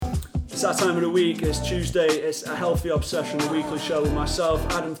It's that time of the week, it's Tuesday, it's a Healthy Obsession, the weekly show with myself,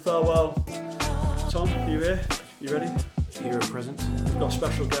 Adam Thirlwell. Tom, are you here? You ready? Here and present. We've got a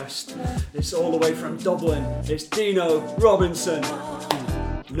special guest. It's all the way from Dublin. It's Dino Robinson.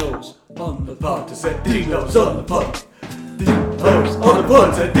 Dino's on the pod to say Dino's on the pod. Dino's on the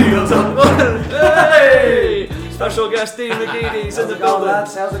pod to say Dino's on the pod. Hey! Special guest Dean McGeady's in the building.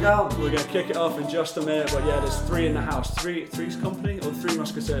 Lads, how's it going? We're going to kick it off in just a minute, but yeah, there's three in the house. Three's company or three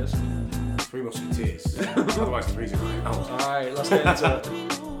musketeers? Three musketeers. Otherwise the reason I know. Alright, let's get into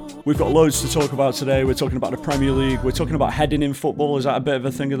it. We've got loads to talk about today. We're talking about the Premier League. We're talking about heading in football. Is that a bit of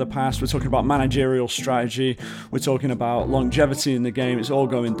a thing of the past? We're talking about managerial strategy. We're talking about longevity in the game. It's all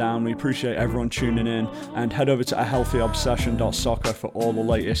going down. We appreciate everyone tuning in. And head over to ahealthyobsession.soccer for all the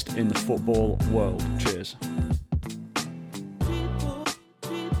latest in the football world. Cheers.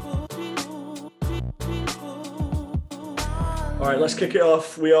 All right, let's kick it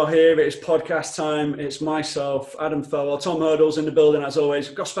off. We are here. It is podcast time. It's myself, Adam Thirlwell, Tom Hurdle's in the building as always.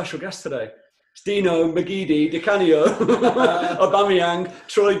 We've got a special guest today. It's Dino McGeady, Di Canio, Aubameyang,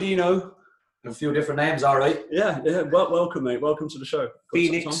 Troy Dino. A few different names, all right. Yeah. Well, welcome, mate. Welcome to the show.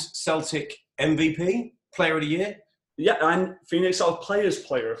 Phoenix Celtic MVP, Player of the Year. Yeah, and Phoenix are Players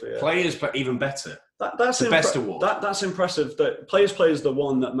Player of the Year. Players, but even better. That's the best award. That's impressive. That Players Player is the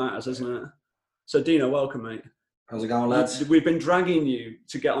one that matters, isn't it? So Dino, welcome, mate. How's it going, lads? We've been dragging you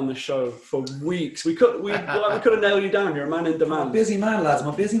to get on the show for weeks. We could have nailed you down. You're a man in demand. I'm a busy man, lads. I'm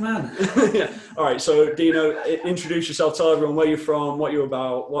a busy man. Yeah. All right. So, Dino, introduce yourself. Tell everyone where you're from, what you're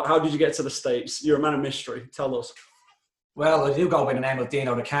about. How did you get to the States? You're a man of mystery. Tell us. Well, I do go by the name of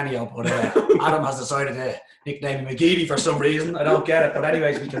Dino Di Canio, but Adam has decided to nickname me McGeady for some reason. I don't get it. But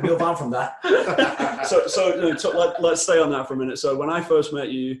anyways, we can move on from that. So let's stay on that for a minute. So when I first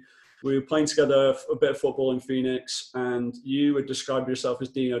met you, we were playing together a bit of football in Phoenix, and you would describe yourself as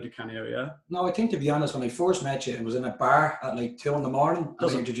Dino Di Canio, yeah? No, I think, to be honest, when I first met you, it was in a bar at like 2 a.m. and I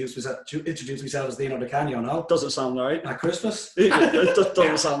introduced myself as Dino Di Canio, no? Doesn't sound right. At Christmas? It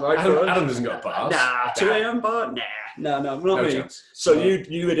doesn't sound right. Adam doesn't got bars. Nah, 2 a.m. bar? Nah, not me. Chance. So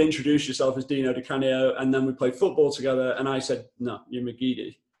you would introduce yourself as Dino Di Canio, and then we played football together, and I said, no, you're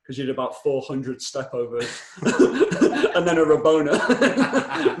McGeady. Because you did about 400 stepovers and then a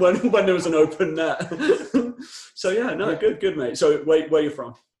Rabona when there was an open net. So yeah, no, good mate. So where are you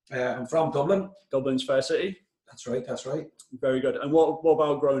from? I'm from Dublin. Dublin's fair city. That's right. Very good. And what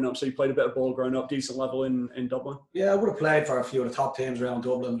about growing up? So you played a bit of ball growing up, decent level in Dublin? Yeah, I would have played for a few of the top teams around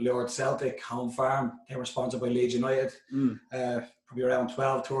Dublin. Lord Celtic, Home Farm. They were sponsored by Leeds United. Probably around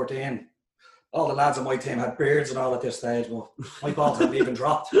 12, 13. All the lads on my team had beards and all at this stage, but my balls hadn't even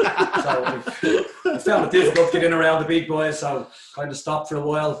dropped. So I found it difficult to get in around the big boys, so kind of stopped for a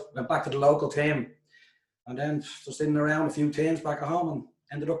while, went back to the local team, and then just in and around a few teams back at home and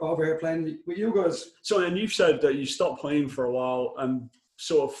ended up over here playing with you guys. So, and you've said that you stopped playing for a while and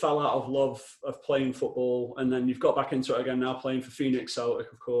sort of fell out of love of playing football, and then you've got back into it again now, playing for Phoenix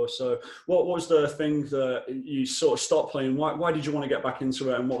Celtic, of course. So what was the thing that you sort of stopped playing? Why did you want to get back into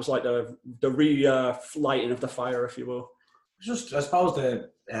it, and what was like the lighting of the fire, if you will? Just, I suppose,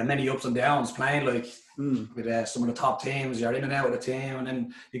 the many ups and downs playing with some of the top teams. You're in and out of the team, and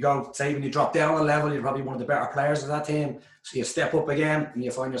then you go, say, when you drop down a level, you're probably one of the better players of that team, so you step up again and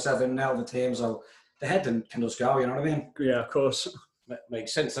you find yourself in and out of the team. So the head can just go, you know what I mean? Yeah, of course.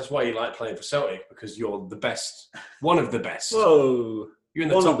 Makes sense. That's why you like playing for Celtic, because you're the best, one of the best. Whoa, you're in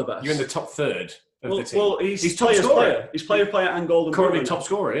the top. You're in the top third of the team. Well, he's top scorer. He's player and golden. Currently top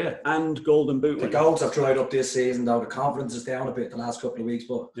scorer, yeah, and golden boot. The goals have dried up this season, though. The confidence is down a bit the last couple of weeks,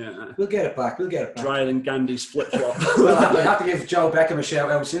 but we'll get it back. Drier than Gandhi's flip flop. Well, I have to give Joe Beckham a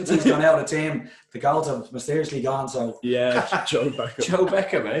shout out. Since he's gone out of the team, the goals have mysteriously gone. So yeah, Joe Beckham. Joe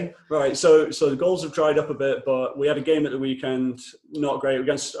Beckham, eh? Right. So the goals have dried up a bit, but we had a game at the weekend, not great,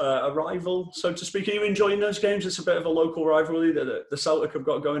 against a rival, so to speak. Are you enjoying those games? It's a bit of a local rivalry that the Celtic have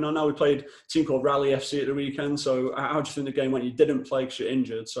got going on now. We played a team called Rally FC at the weekend. So how do you think the game went? You didn't play because you're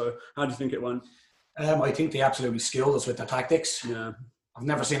injured. So how do you think it went? I think they absolutely skilled us with their tactics. Yeah. I've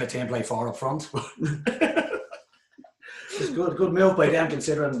never seen a team play 4 up front. It's good move by them,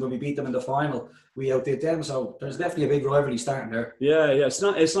 considering when we beat them in the final, we outdid them. So there's definitely a big rivalry starting there. Yeah. It's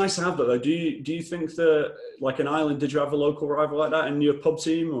nice to have that though. Do you think that, like in Ireland, did you have a local rival like that in your pub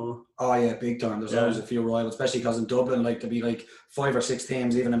team or? Oh yeah, big time. There's always a few rivals, especially because in Dublin, like, to be like 5 or 6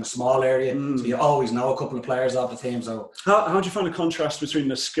 teams, even in a small area. So you always know a couple of players off the team. So how do you find the contrast between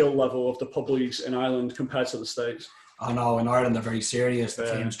the skill level of the pub leagues in Ireland compared to the States? I know in Ireland they're very serious.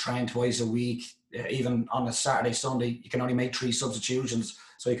 The teams train twice a week. Even on a Saturday, Sunday, you can only make 3 substitutions.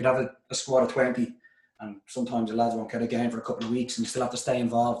 So you could have a squad of 20, and sometimes the lads won't get a game for a couple of weeks and you still have to stay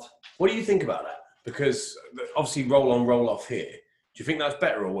involved. What do you think about that? Because obviously roll on, roll off here. Do you think that's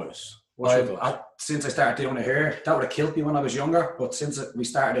better or worse? Since I started doing it here, that would have killed me when I was younger. But since we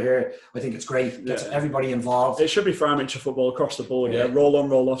started here, I think it's great. It gets everybody involved. It should be for amateur football across the board. Yeah, roll on,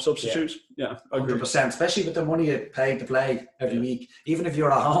 roll off substitutes. Yeah, 100%. Especially with the money you pay to play every week. Even if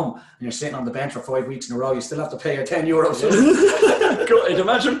you're at home and you're sitting on the bench for 5 weeks in a row, you still have to pay your €10. God,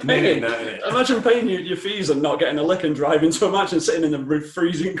 imagine paying your fees and not getting a lick and driving to a match and sitting in the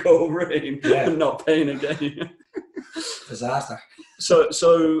freezing cold rain and not paying a game. Disaster.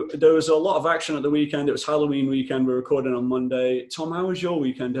 So there was a lot of action at the weekend. It was Halloween weekend. We're recording on Monday. Tom, how was your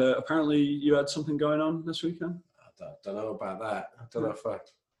weekend? Apparently you had something going on this weekend? I don't know about that. I don't know if I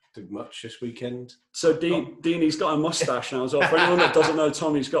did much this weekend. So Deanie's got a mustache now as well. For anyone that doesn't know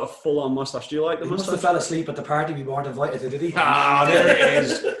Tom, he's got a full-on mustache. Do you like the mustache? He must have fell asleep at the party we weren't invited to, did he? There it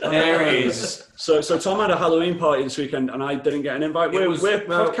is. There it is. So Tom had a Halloween party this weekend and I didn't get an invite. We're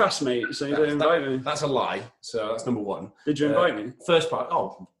podcast mates, so you didn't invite me. That's a lie. So that's number one. Did you invite me? First part.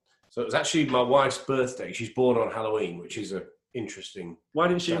 So it was actually my wife's birthday. She's born on Halloween, which is a interesting. Why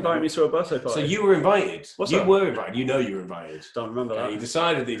didn't she invite me to a birthday party? So you were invited. You were invited. You know you were invited. Don't remember that. He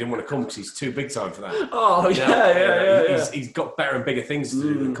decided that he didn't want to come because he's too big time for that. Oh, yeah. He's got better and bigger things to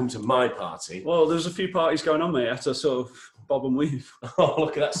do than come to my party. Well, there's a few parties going on, mate. I had to sort of bob and weave. Oh,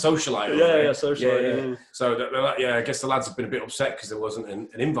 look at that socialite. Socialite. Yeah. So, I guess the lads have been a bit upset because there wasn't an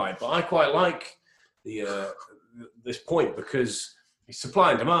invite. But I quite like this point because it's supply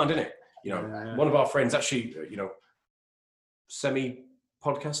and demand, isn't it? One of our friends actually,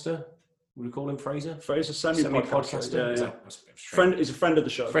 semi-podcaster, would we call him Fraser? Fraser, semi-podcaster. Yeah. He's a friend of the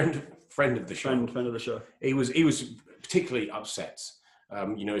show. Friend of the show. Friend of the show. He was particularly upset.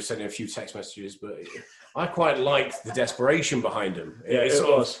 He sent in a few text messages, but I quite liked the desperation behind him.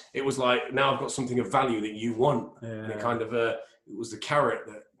 It was like, now I've got something of value that you want. Yeah. And it was the carrot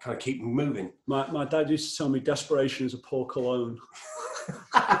that kind of keep me moving. My dad used to tell me desperation is a poor cologne.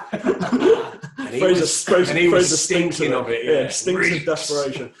 And he was stinking of it. Yeah, stinks of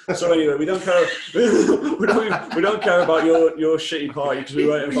desperation. So anyway, we don't care. we don't care about your shitty party because we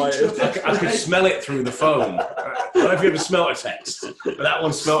weren't invited. I could smell it through the phone. I don't know if you ever smelled a text, but that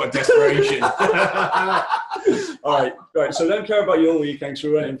one smelled of desperation. All right. So don't care about your weekend because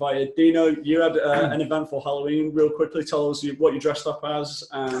we weren't invited. Dino, you had an eventful Halloween. Real quickly, tell us what you dressed up as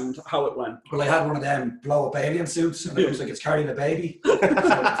and how it went. Well, I had one of them blow-up alien suits, and it looks like it's carrying a baby.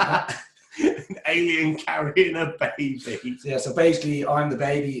 An alien carrying a baby. Yeah, so basically I'm the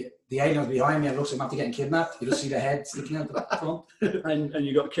baby, the alien's behind me and it looks like I'm after getting kidnapped. You just see the head sticking out the front. And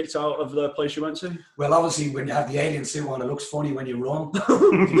you got kicked out of the place you went to? Well, obviously when you have the alien suit on, it looks funny when you run.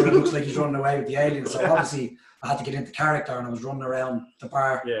 It looks like he's running away with the alien. So obviously I had to get into character and I was running around the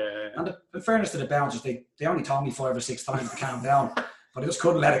bar. Yeah. And in fairness to the bouncers, they only told me 5 or 6 times to calm down. But I just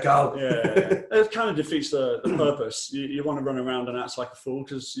couldn't let it go. Yeah. It kind of defeats the purpose. You want to run around and act like a fool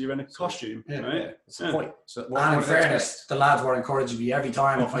because you're in a costume, right? Yeah. That's the point. So and in fairness, the lads were encouraging me every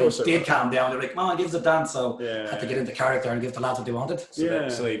time. If I did calm down, they were like, "Come on, give us a dance." So I had to get into character and give the lads what they wanted.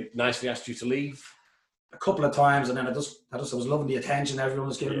 So they nicely asked you to leave? A couple of times, and then I was loving the attention everyone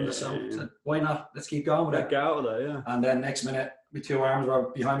was giving me. So I said, why not? Let's keep going with it. Get out of there, yeah. And then next minute, my 2 arms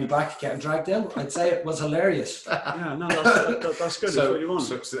were behind me back, getting dragged out. I'd say it was hilarious. Yeah, no, that's good. That's what you want.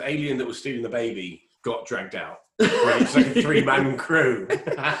 So it's the alien that was stealing the baby got dragged out. It's like a 3-man crew.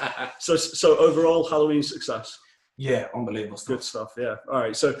 So overall, Halloween success. Yeah, unbelievable stuff. Good stuff, yeah. All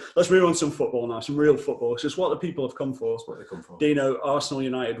right, so let's move on to some football now, some real football. It's just what the people have come for. That's what they come for. Dino, Arsenal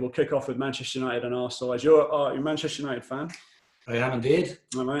United. We'll kick off with Manchester United and Arsenal. As you're a Manchester United fan. I am indeed.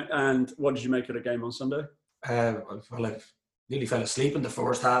 All right, and what did you make of the game on Sunday? I nearly fell asleep in the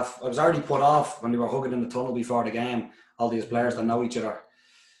first half. I was already put off when they were hugging in the tunnel before the game, all these players that know each other.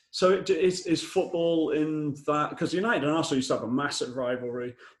 So is football in that, because United and Arsenal used to have a massive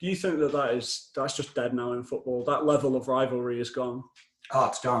rivalry. Do you think that's just dead now in football? That level of rivalry is gone? Oh,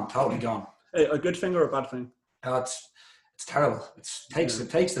 it's gone, totally gone. A good thing or a bad thing? Oh, it's terrible. It takes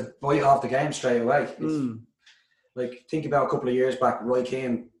the bite off the game straight away. Like, think about a couple of years back, Roy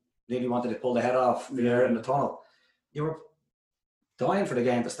Keane nearly wanted to pull the head off the air in the tunnel. You were dying for the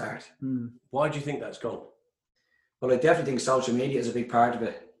game to start. Why do you think that's gone? Well, I definitely think social media is a big part of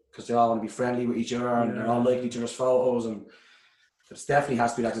it because they all want to be friendly with each other and they're all liking each other's photos, and it definitely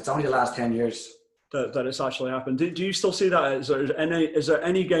has to be that. It's only the last 10 years that it's actually happened. Do you still see that? Is there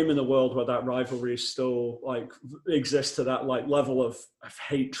any game in the world where that rivalry still exists to that level of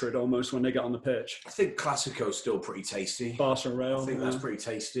hatred almost when they get on the pitch? I think Classico's still pretty tasty. Barca and Real. I think that's pretty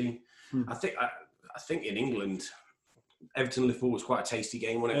tasty. I think in England, Everton-Liverpool was quite a tasty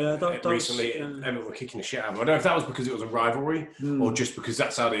game, wasn't it? Yeah, Recently, Everton were kicking the shit out of them. I don't know if that was because it was a rivalry or just because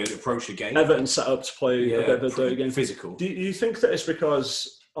that's how they approached the game. Everton set up to play a bit of a dirty game. Physical. Do you think that it's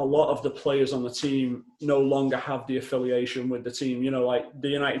because a lot of the players on the team no longer have the affiliation with the team? You know, like the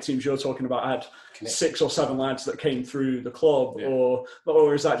United teams you're talking about had 6 or 7 lads that came through the club,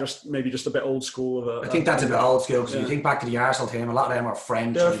 or is that just a bit old school? I think that's a bit old school because you think back to the Arsenal team, a lot of them are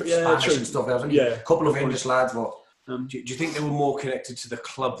French and Spanish and stuff. There's only a couple of English lads, but. Do you think they were more connected to the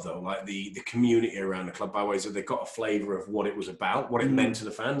club though, like the community around the club, by ways that they got a flavour of what it was about, what it meant to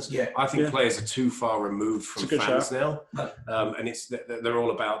the fans? Yeah, I think players are too far removed from fans now, and they're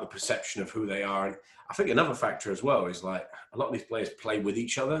all about the perception of who they are. And I think another factor as well is like a lot of these players play with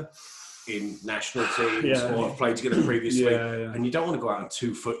each other in national teams or have played together previously, and you don't want to go out and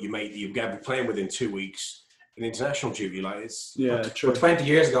 2-foot your mate that you're going to be playing with in 2 weeks. In international duty, like it's true. But 20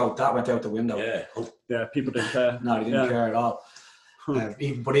 years ago, that went out the window. People didn't care. No, they didn't care at all.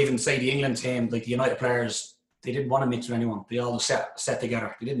 Even say the England team, like the United players, they didn't want to mix with anyone. They all sat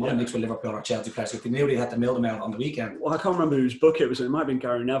together. They didn't want to mix with Liverpool or Chelsea players. If they knew they had to mill them out on the weekend. Well, I can't remember whose book it was. It might have been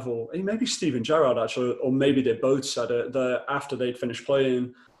Gary Neville. Maybe Steven Gerrard actually, or maybe they both said it. That after they'd finished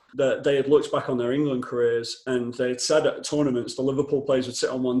playing, that they had looked back on their England careers and they had said at tournaments the Liverpool players would sit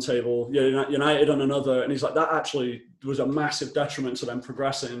on one table, United on another, and he's like, that actually was a massive detriment to them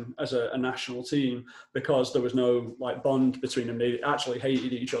progressing as a national team because there was no like bond between them. They actually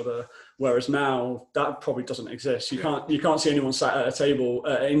hated each other, whereas now that probably doesn't exist. You can't see anyone sat at a table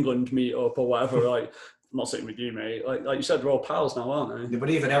at an England meet up or whatever. Like, I'm not sitting with you, mate. Like you said, we're all pals now, aren't they? Yeah, but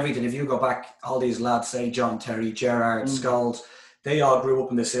even everything, if you go back, all these lads, say John Terry, Gerrard, Scholes, they all grew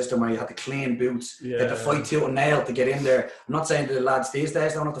up in the system where you had to clean boots, you had to fight tooth and nail to get in there. I'm not saying that the lads these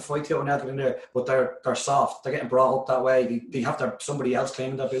days don't have to fight tooth and nail to get in there, but they're soft. They're getting brought up that way. They have to have somebody else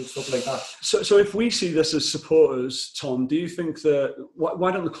cleaning their boots, stuff like that. So if we see this as supporters, Tom, do you think that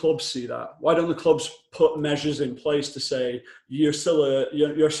why don't the clubs see that? Why don't the clubs put measures in place to say you're still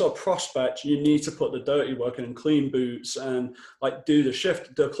you're still a prospect, you need to put the dirty work in and clean boots and like do the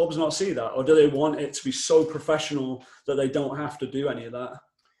shift? Do clubs not see that, or do they want it to be so professional that they don't have to do any of that?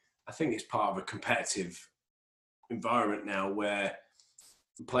 I think it's part of a competitive environment now where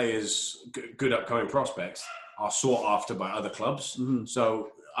players, good upcoming prospects, are sought after by other clubs.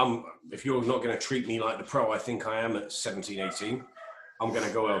 So if you're not going to treat me like the pro I think I am at 17, 18, I'm going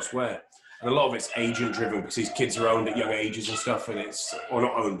to go elsewhere. And a lot of it's agent driven because these kids are owned at young ages and stuff, and or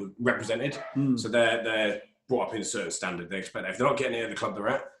not owned, but represented. So they're brought up in a certain standard. They expect that if they're not getting it at the club they're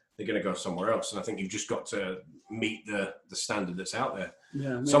at, they're going to go somewhere else. And I think you've just got to meet the standard that's out there.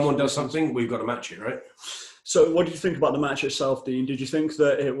 Someone does something, we've got to match it, right? So what do you think about the match itself, Dean? Did you think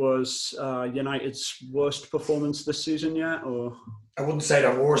that it was United's worst performance this season yet? Or I wouldn't say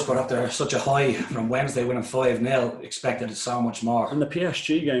they're worse, but after such a high from Wednesday winning 5-0, expected so much more. And the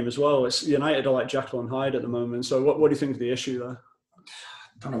PSG game as well. It's United are like Jekyll and Hyde at the moment. So what do you think of the issue there?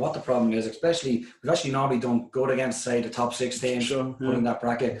 I don't know what the problem is, especially we've actually normally done good against, say, the top 6 teams in that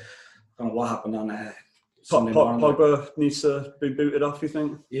bracket. I don't know what happened on Sunday morning. Pogba needs to be booted off, you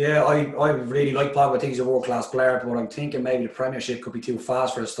think? Yeah, I really like Pogba. I think he's a world-class player, but I'm thinking maybe the Premiership could be too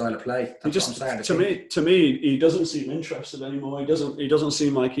fast for his style of play. To me, he doesn't seem interested anymore. He doesn't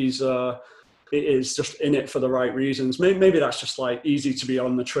seem like he's is just in it for the right reasons. Maybe that's just like easy to be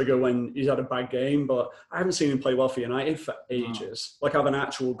on the trigger when he's had a bad game, but I haven't seen him play well for United for ages. Like have an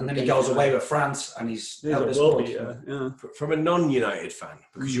actual. And then he goes away with France, and he's out of this world. From a non-United fan,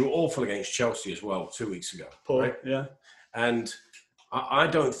 because you were awful against Chelsea as well 2 weeks ago, right? Yeah. And I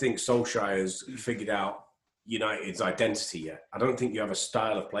don't think Solskjaer has figured out United's identity yet. I don't think you have a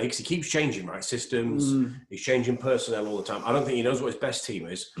style of play because he keeps changing, right? Systems, he's changing personnel all the time. I don't think he knows what his best team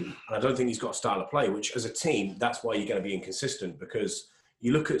is, and I don't think he's got a style of play, which as a team, that's why you're going to be inconsistent, because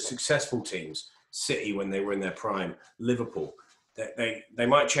you look at successful teams, City when they were in their prime, Liverpool, they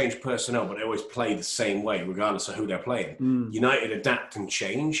might change personnel, but they always play the same way regardless of who they're playing. United adapt and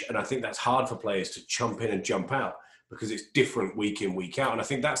change, and I think that's hard for players to jump in and jump out because it's different week in, week out, and I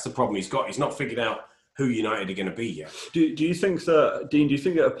think that's the problem he's got. He's not figured out who United are going to be yet. Do you think that, Dean, do you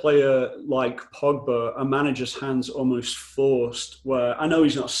think that a player like Pogba, a manager's hands almost forced, where I know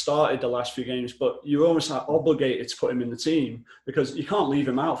he's not started the last few games, but you're almost like obligated to put him in the team because you can't leave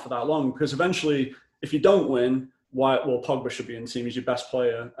him out for that long, because eventually if you don't win, Pogba should be in the team, he's your best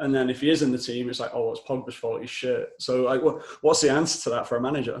player. And then if he is in the team, it's like, it's Pogba's fault, he's shit. So like, what's the answer to that for a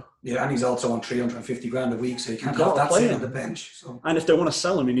manager? Yeah, and he's also on 350 grand a week, so you can't have that sitting on the bench. So. And if they want to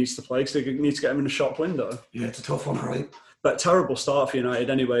sell him, he needs to play because they need to get him in the shop window. Yeah, it's a tough one, right? But terrible start for United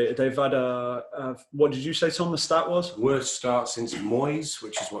anyway. They've had what did you say, Tom, the stat was? Worst start since Moyes,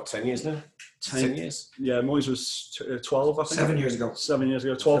 which is 10 years now? 10 years. Yeah, Moyes was 12, I think. 7 years ago. 7 years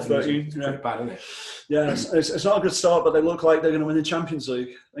ago, 12, 13. It's pretty bad, isn't it? Yeah, it's not a good start, but they look like they're going to win the Champions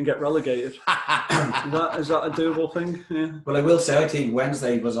League and get relegated. Is that a doable thing? Yeah. Well, I will say, I think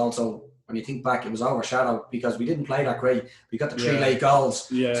Wednesday was also, when you think back, it was overshadowed because we didn't play that great. We got the 3 late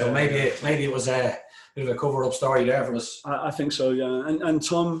goals. Yeah. So maybe it was a bit of a cover-up story there for us. I think so, yeah. And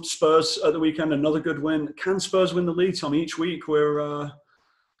Tom, Spurs at the weekend, another good win. Can Spurs win the league, Tom? Each week we're...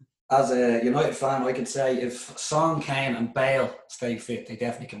 As a United fan, I could say if Son, Kane and Bale stay fit, they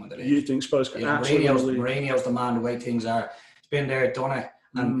definitely can win the league. You think Spurs can actually win the league? Mourinho's the man, the way things are. He's been there, done it,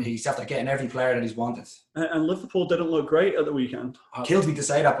 and he's after getting every player that he's wanted. And Liverpool didn't look great at the weekend. Kills me to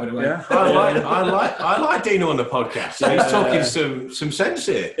say that, by the way. Yeah. I like Dino on the podcast. He's talking some sense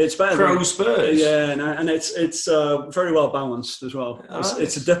here. It's better pro Spurs. Yeah, and it's very well balanced as well.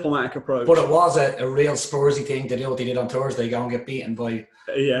 It's a diplomatic approach. But it was a real Spursy thing to do what they did on Thursday, go and get beaten by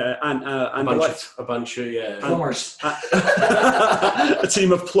a bunch of plumbers. A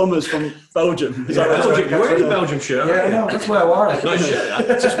team of plumbers from Belgium. Is that right? Belgium. You're wearing a Belgium shirt. Yeah, I know. That's why I wore it. Nice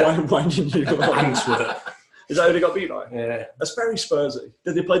shirt. Just winding you up. Handsworth. Is that who they got beat by? Yeah. That's very Spursy.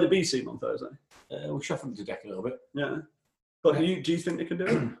 Did they play the B team on Thursday? We shuffled the deck a little bit. Yeah. But do you think they can do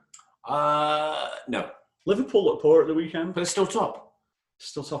it? No. Liverpool looked poor at the weekend. But it's still top.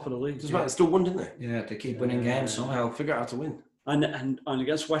 Still top of the league. They still won, didn't they? Yeah, they keep winning games somehow. Figure out how to win. And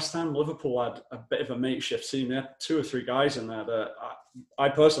against West Ham, Liverpool had a bit of a makeshift team. They had 2 or 3 guys in there that I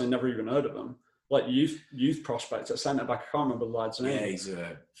personally never even heard of them. Like youth prospects at centre back. I can't remember the lad's name. Yeah, he's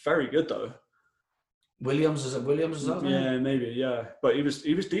very good though. Williams is that? Yeah, maybe. Yeah, but he was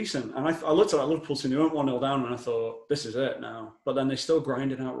decent. And I looked at that Liverpool team. They went 1-0 down, and I thought this is it now. But then they still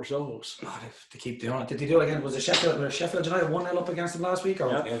grinding out results. God, they keep doing it. Did they do it again? Was it Sheffield United 1-0 up against them last week? Or?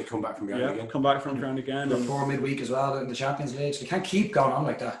 Yeah, they come back from behind again. Come back from behind again. Before midweek as well in the Champions League. So they can't keep going on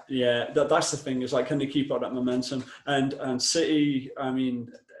like that. Yeah, that's the thing. Is like, can they keep up that momentum? And City, I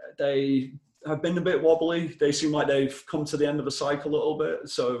mean, they have been a bit wobbly. They seem like they've come to the end of a cycle a little bit.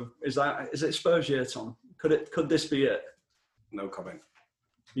 So is it Spurs year, Tom? Could this be it? No comment.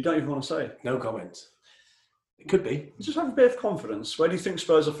 You don't even want to say? No comment. It could be. Just have a bit of confidence. Where do you think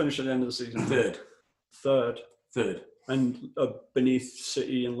Spurs will finish at the end of the season? Third. And beneath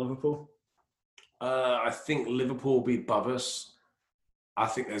City and Liverpool? I think Liverpool will be above us. I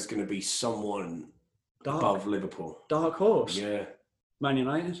think there's going to be someone above Liverpool. Dark horse? Yeah. Man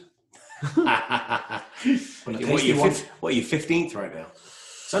United? What are you, 15th right now?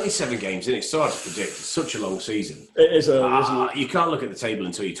 It's only 7 games in. It's so hard to predict. It's such a long season. It is isn't it? You can't look at the table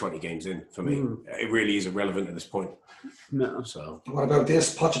until you're 20 games in, for me. It really is irrelevant at this point. No. So. What about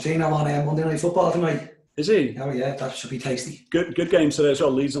this? Pochettino on Monday Night Football tonight. Is he? Oh, yeah. That should be tasty. Good games today as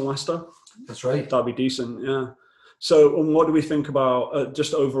well. Leeds and Leicester. That's right. That'd be decent, yeah. So what do we think about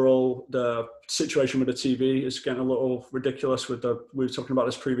just overall the situation with the TV? It's getting a little ridiculous we were talking about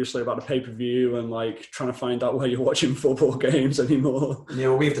this previously about the pay-per-view and like trying to find out where you're watching football games anymore. Yeah,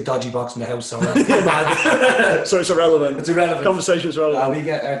 well, we have the dodgy box in the house, so so it's irrelevant. It's irrelevant. Conversation's relevant. We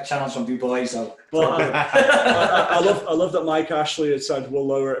get our channels from Dubai, so. Well, I love that Mike Ashley had said we'll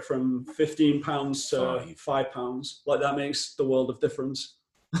lower it from £15 to £5. Like that makes the world of difference.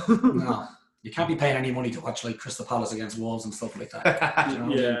 No. You can't be paying any money to watch like Crystal Palace against Wolves and stuff like that. You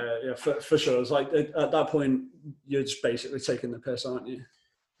know yeah, for sure. It's like at that point, you're just basically taking the piss, aren't you?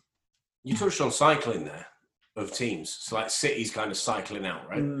 You touched on cycling there of teams. So like City's kind of cycling out,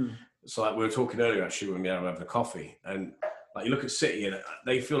 right? So like we were talking earlier actually when we were having a coffee, and like you look at City and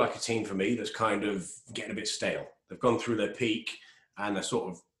they feel like a team for me that's kind of getting a bit stale. They've gone through their peak and they're sort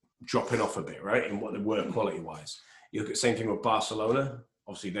of dropping off a bit, right, in what they were quality-wise. You look at the same thing with Barcelona.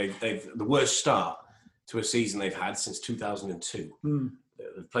 Obviously, they've the worst start to a season they've had since 2002.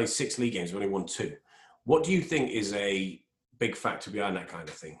 They've played 6 league games, they've only won 2. What do you think is a big factor behind that kind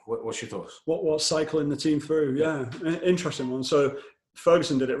of thing? What's your thoughts? What's cycling the team through? Yeah, interesting one. So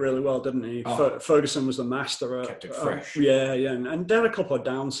Ferguson did it really well, didn't he? Ferguson was the master at kept it fresh. Yeah, and they had a couple of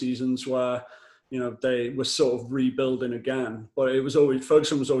down seasons where they were sort of rebuilding again, but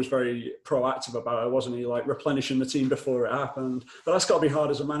Ferguson was always very proactive about it, wasn't he? Like replenishing the team before it happened. But that's got to be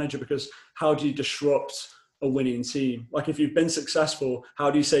hard as a manager because how do you disrupt a winning team? Like if you've been successful, how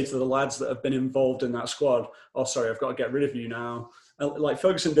do you say to the lads that have been involved in that squad, oh, sorry, I've got to get rid of you now? Like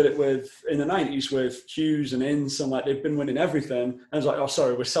Ferguson did it in the 90s with Hughes and Ince, and like they've been winning everything. And it's like, oh,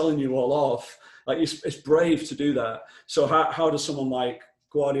 sorry, we're selling you all off. Like it's brave to do that. So how does someone like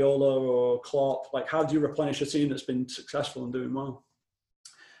Guardiola or Klopp, like how do you replenish a team that's been successful and doing well?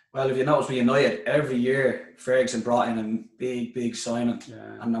 Well, if you notice with United, every year Ferguson brought in a big signing.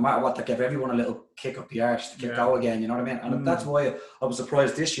 And no matter what, they give everyone a little kick up the arse to get go again, you know what I mean? And that's why I was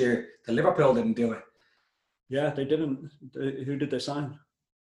surprised this year the Liverpool didn't do it. Yeah, they didn't. Who did they sign?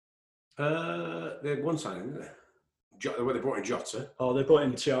 They had one signing, didn't they? They brought in Jota. Oh, they brought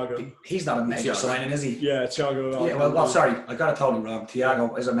in Thiago. He's not a major signing, is he? Yeah, Thiago. Yeah, well, sorry, I got it totally wrong.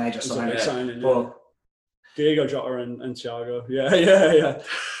 Thiago is a major signing. But Diego Jota and Thiago. Yeah.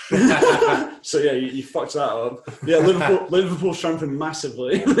 So yeah, you fucked that up. Yeah, Liverpool strengthened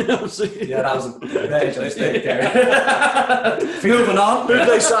massively. Yeah, that was a major mistake there. Moving on. Who have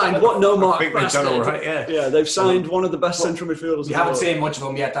they signed? What? No Mark. I think they've done all right. Yeah, they've signed one of the best central midfielders. You haven't seen much of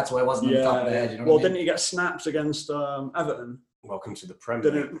him yet. That's why I wasn't on the top of the head. You know didn't he get snaps against Everton? Welcome to the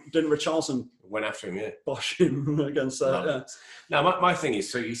Premier. Didn't Richarlison went after him? Yeah, bosh him against that. Yeah. Now my thing is,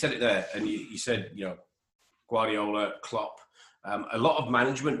 so you said it there, and you said Guardiola, Klopp. A lot of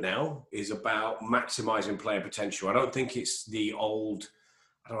management now is about maximising player potential. I don't think it's the old,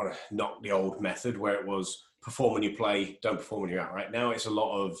 I don't want to knock the old method where it was perform when you play, don't perform when you're out. Right now, it's a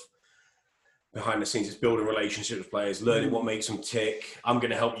lot of behind the scenes. It's building relationships with players, learning what makes them tick. I'm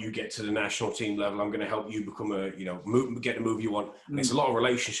going to help you get to the national team level. I'm going to help you become get the move you want. And it's a lot of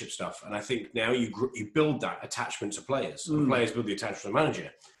relationship stuff. And I think now you build that attachment to players. And players build the attachment to the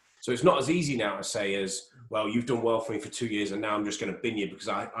manager. So it's not as easy now to say as, well, you've done well for me for 2 years and now I'm just going to bin you because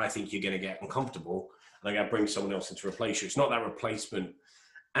I think you're going to get uncomfortable and I'm going to bring someone else in to replace you. It's not that replacement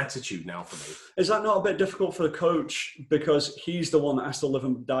attitude now for me. Is that not a bit difficult for the coach because he's the one that has to live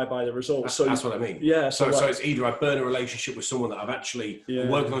and die by the results? That's what I mean. Yeah. So it's either I burn a relationship with someone that I've actually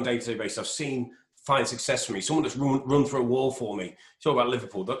working on a day-to-day basis. I've seen find success for me. Someone that's run through a wall for me. Talk about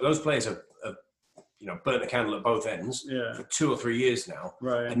Liverpool. Those players have burnt a candle at both ends for 2 or 3 years now.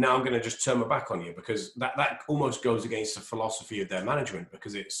 Right. And now I'm going to just turn my back on you because that almost goes against the philosophy of their management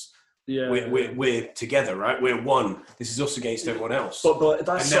because it's we're together, right? We're one. This is us against everyone else. But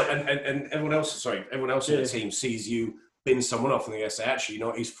that's and everyone else in the team sees you bin someone off and they say, actually,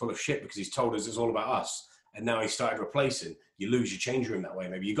 he's full of shit because he's told us it's all about us. And now he's started replacing. You lose your change room that way.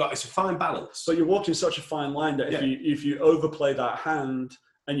 Maybe it's a fine balance. But you're walking such a fine line that if you overplay that hand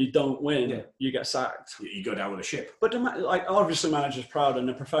and you don't win, you get sacked. You go down with a ship. But obviously, managers proud and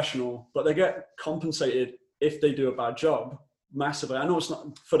they're professional, but they get compensated if they do a bad job massively. I know it's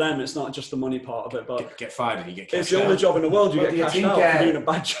not for them. It's not just the money part of it, but get fired and you get cashed out. It's the only job in the world you get cashed out for doing a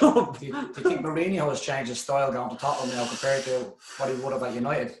bad job. Do you think Mourinho has changed his style going to Tottenham now compared to what he would have at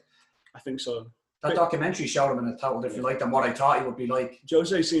United? I think so. That documentary showed him in a total different light than what I thought he would be like.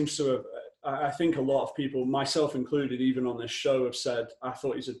 Jose seems to have. I think a lot of people, myself included, even on this show, have said, I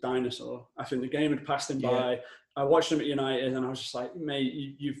thought he's a dinosaur. I think the game had passed him by. I watched him at United and I was just like,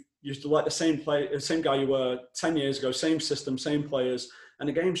 mate, you've like the same guy you were 10 years ago, same system, same players. And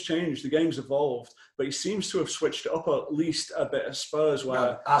the game's changed, the game's evolved. But he seems to have switched it up at least a bit at Spurs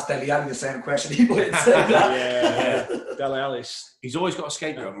where... Ask Dele Alli the same question, he wouldn't say that. Dele Alli. He's always got a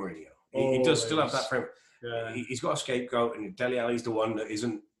scapegoat, Mourinho. He does still have that frame. Yeah. He's got a scapegoat and Dele Alli's the one that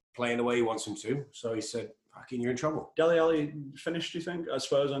isn't playing the way he wants him to. So he said, fucking, you're in trouble. Dele Alli finished, do you think, at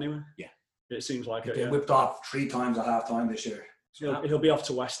Spurs anyway? Yeah. It seems like it. He whipped off 3 times at half time this year. He'll be off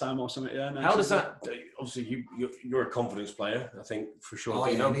to West Ham or something, How does that, obviously you're a confidence player, I think, for sure.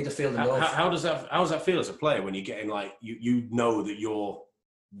 You need to feel the love. How does that feel as a player when you're getting like, you know that you're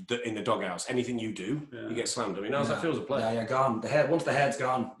in the doghouse, anything you do, you get slammed. I mean, how does that feel as a player? Yeah, you're gone. Once the head's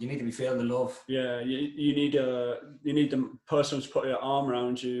gone, you need to be feeling the love. Yeah, you need the person to put your arm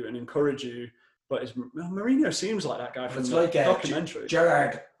around you and encourage you. But Mourinho seems like that guy from the documentary.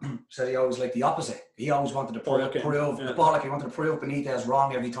 Gerrard said he always liked the opposite. He always wanted to prove the ball, like he wanted to prove Benitez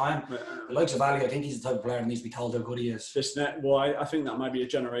wrong every time. Yeah. The likes of Ali, I think he's the type of player that needs to be told how good he is. I think that might be a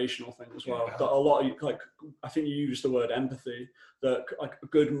generational thing as well. That a lot of, I think you used the word empathy. That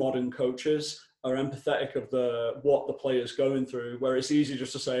good modern coaches are empathetic of what the player's going through, where it's easy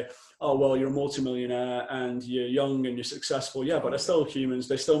just to say, oh, well, you're a multimillionaire and you're young and you're successful. Yeah, but they're still humans.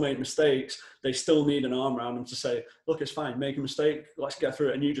 They still make mistakes. They still need an arm around them to say, look, it's fine. Make a mistake. Let's get through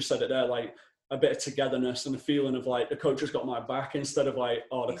it. And you just said it there, like a bit of togetherness and a feeling of like the coach has got my back instead of like,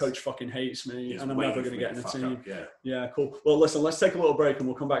 oh, the coach fucking hates me and I'm never going to get in the team. Yeah, cool. Well, listen, let's take a little break and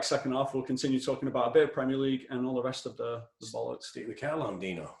we'll come back second half. We'll continue talking about a bit of Premier League and all the rest of the bollocks. Stick the kettle on,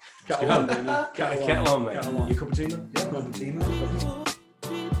 Dino. Kettle on, Dino. Kettle on, mate. You cup of tea, man? Yeah, cup of tea, man.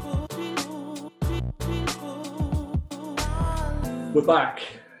 We're back.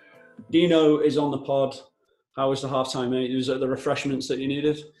 Dino is on the pod. How was the halftime, mate? Was it the refreshments that you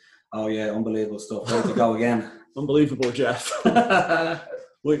needed? Oh yeah, unbelievable stuff. Ready to go again. Unbelievable, Jeff.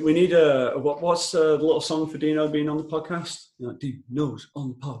 We need what's the little song for Dino being on the podcast? Dino's on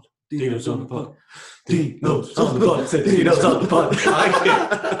the pod. Dino's on the pod. Dino's on the pod. Dino's on the pod.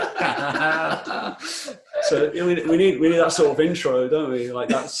 So we need that sort of intro, don't we? Like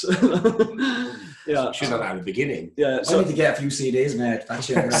that's yeah. Should have that at the beginning. Yeah. So I need to get a few CDs, mate. That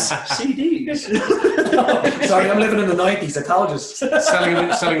shit around. CDs. Sorry, I'm living in the 90s. I told you.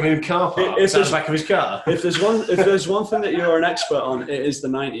 selling them in car park. It's the back of his car. If there's one thing that you're an expert on, it is the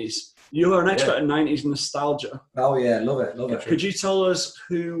 90s. You are an expert in 90s nostalgia. Oh yeah, love it. Could you tell us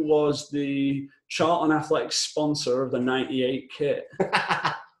who was the Charlton Athletics sponsor of the 98 kit?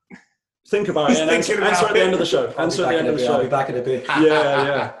 Think about it and answer at the end of the show. Answer at the end of the show. I'll be back in a bit.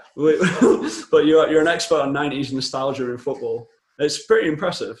 Yeah. But you're an expert on 90s nostalgia in football. It's pretty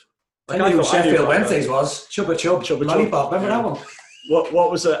impressive. Like, I knew Sheffield Wednesdays was Chubba Chub, Lollipop. Remember that one?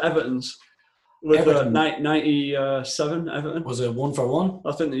 What was Everton's? With Everton. 97 Everton? Was it 1 for 1?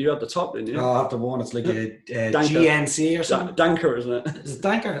 I think that you had the top, didn't you? No, after one, it's like a Danker. GNC or something. Danker, isn't it? Is it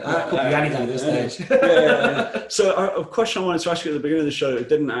Danker? Could be anything at this stage. Yeah. So a question I wanted to ask you at the beginning of the show, I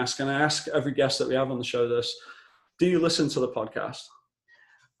didn't ask, and I ask every guest that we have on the show this. Do you listen to the podcast?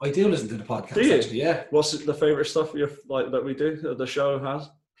 I do listen to the podcast, do you? actually, yeah. What's the favourite stuff that we do, that the show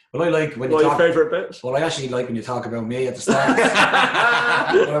has? Well, I like when your favourite bits? Well, I actually like when you talk about me at the start.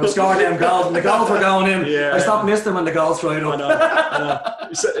 When I was scoring them goals and the goals were going in. Yeah. I stopped missing them when the goals tried up. I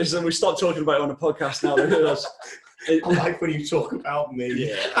know. So we stopped talking about it on the podcast now. I like when you talk about me.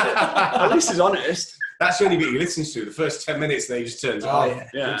 Yeah. At least he's honest. That's the only bit he listens to. The first 10 minutes, they just turns off.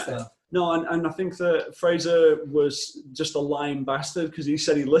 Yeah. No, and I think that Fraser was just a lying bastard because he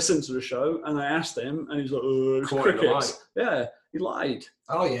said he listened to the show, and I asked him, and he's like, "Oh, it's crickets." Yeah, he lied.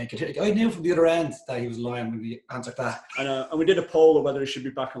 Oh yeah, I knew from the other end that he was lying when he answered that. And we did a poll of whether he should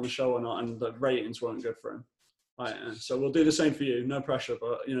be back on the show or not, and the ratings weren't good for him. Right, so we'll do the same for you, no pressure,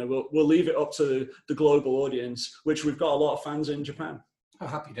 but we'll leave it up to the global audience, which we've got a lot of fans in Japan. Oh,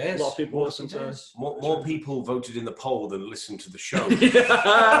 happy days. A lot of people listen to us. More people voted in the poll than listened to the show. Sign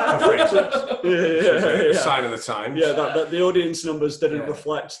of the times. Yeah, that the audience numbers didn't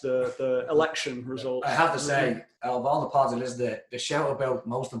reflect the election results. I have to say, of all the pods I listened to, the shout about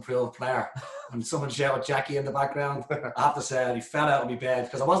most improved player, and someone shouted Jackie in the background, I have to say, he fell out of my bed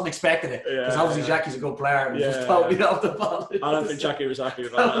because I wasn't expecting it. Because obviously Jackie's a good player, and he just told me off the pod. I don't think Jackie was happy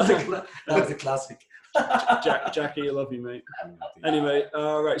about that. That was a classic. Jackie, I love you, mate. Anyway,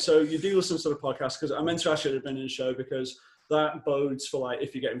 right, so you do listen to the podcast because I meant to ask you to have been in the show because that bodes for like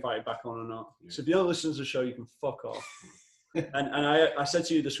if you get invited back on or not. Yeah. So if you don't listen to the show, you can fuck off. and I said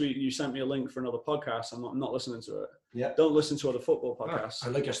to you this week, you sent me a link for another podcast. I'm not listening to it. Yeah. Don't listen to other football podcasts. I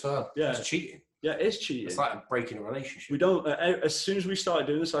like your style. Yeah. It's cheating. Yeah, it's cheating. It's like breaking a relationship. We don't. As soon as we started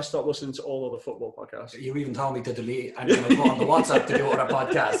doing this, I stopped listening to all other football podcasts. You even told me to delete anything I put on the WhatsApp to do other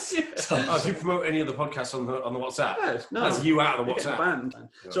podcasts. Yeah. So, do you promote any other podcasts on the WhatsApp? Yeah, no, that's you out of the WhatsApp. Banned.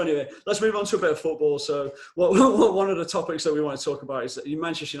 So anyway, let's move on to a bit of football. So one of the topics that we want to talk about is that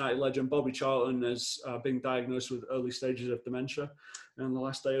Manchester United legend Bobby Charlton has been diagnosed with early stages of dementia in the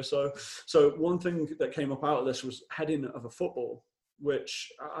last day or so. So one thing that came up out of this was heading of a football,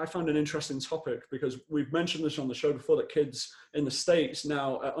 which I found an interesting topic because we've mentioned this on the show before that kids in the States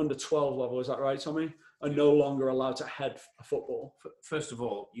now at under 12 level, is that right, Tommy, are no longer allowed to head a football. First of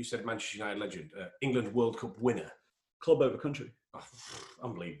all, you said Manchester United legend, England World Cup winner. Club over country. Oh,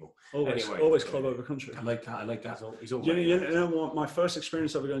 unbelievable. Always club over country. I like that. He's all you know what? My first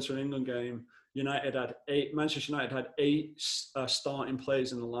experience ever going to an England game, Manchester United had 8 starting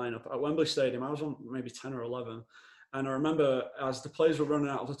players in the lineup at Wembley Stadium. I was on maybe 10 or 11. And I remember as the players were running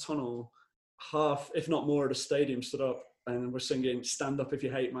out of the tunnel, half, if not more, of the stadium stood up and were singing "Stand Up If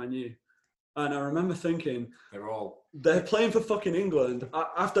You Hate Man U." And I remember thinking, they're playing for fucking England.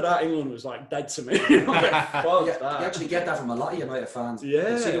 After that, England was like dead to me. Fuck that. You actually get that from a lot of United fans. Yeah.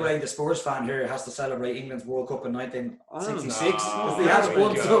 You see the way the Spurs fan here has to celebrate England's World Cup in 1966. Oh, they had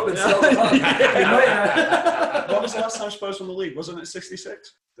one up and so What was the last time Spurs won the league? Wasn't it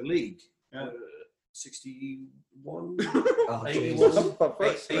 66? The league? Yeah. 61, oh,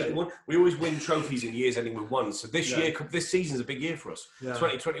 81. We always win trophies in years ending with 1. So this season's a big year for us. Yeah.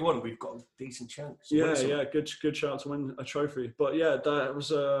 2021, we've got a decent chance. Good chance to win a trophy. But yeah, that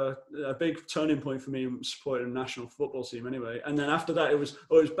was a big turning point for me supporting the national football team anyway. And then after that, it was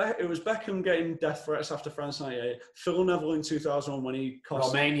Beckham getting death threats after France '98. Phil Neville in 2001 when he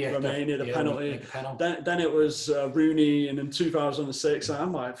cost Romania the penalty. Then it was Rooney, and in 2006, and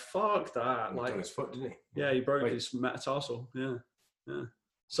I'm like, fuck that. Like, his foot, didn't he? Yeah, he broke his metatarsal. Yeah.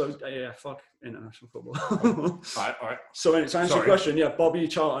 So fuck international football. all right. So to answer your question, Bobby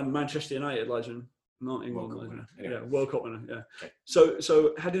Charlton, Manchester United legend. Not England. World Cup winner. Anyway. Yeah, World Cup winner. Yeah. Okay.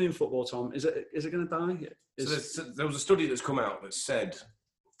 So heading in football, Tom, is it going to die? So there was a study that's come out that said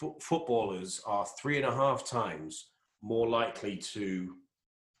footballers are 3.5 times more likely to,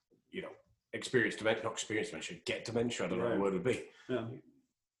 experience dementia, not experience dementia, get dementia. I don't know what the word would be. Yeah.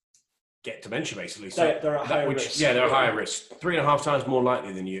 Get dementia, basically. So they're at higher risk. Yeah, they're at higher risk. 3.5 times more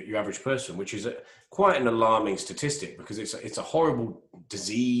likely than your average person, which is quite an alarming statistic because it's a horrible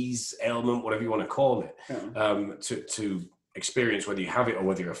disease, ailment, whatever you want to call it, to experience, whether you have it or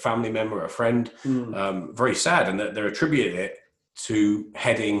whether you're a family member or a friend. Very sad, and they're attributing it to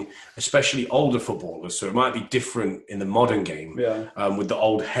heading, especially older footballers. So it might be different in the modern game with the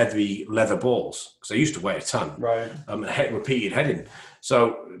old heavy leather balls, because they used to weigh a ton. Right. Repeated heading.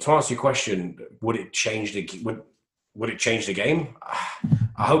 So to answer your question, would it change the game?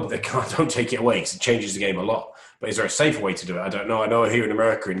 I hope they don't take it away, because it changes the game a lot. But is there a safer way to do it? I don't know. I know here in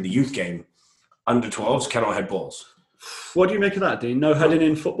America, in the youth game, under 12s cannot head balls. What do you make of that, Dean? No heading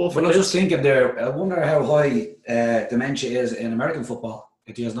in football for kids? I was just thinking there, I wonder how high dementia is in American football.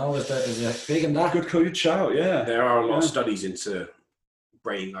 Do you know, is it big in that? Good shout, yeah. There are a lot of studies into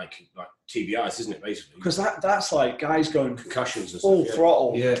brain, like TBIs, isn't it, basically? Because that's like guys going concussions and full stuff,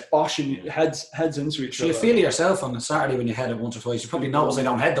 throttle, boshing heads into each other. You feel it yourself on a Saturday when you head it once or twice. You probably notice I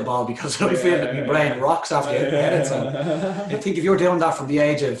don't head the ball because I feel that my brain rocks after you head it. So I think if you're doing that from the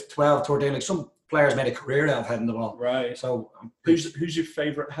age of 12, 13, like some players made a career out of heading the ball. Right. So who's your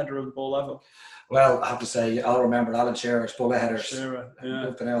favourite header of the ball ever? Well, I have to say, I'll remember Alan Shearer's bullet headers. Shearer,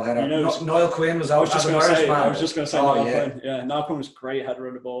 yeah. The nail header. Niall Quinn was out as an Irish man. I was just going to say Niall Quinn. Yeah, Niall Quinn was a great header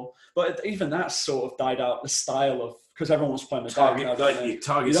of the ball. But even that sort of died out, the style of, because everyone was playing the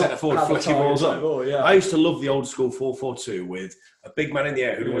target centre forward, flicking balls up. I used to love the old school 4-4-2 with a big man in the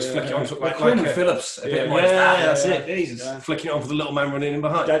air who was flicking on. Like Quinn and Phillips. That's it. Jesus. Flicking it on for the little man running in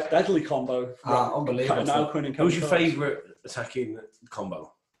behind. Deadly combo. Unbelievable. Niall Quinn and who's your favourite attacking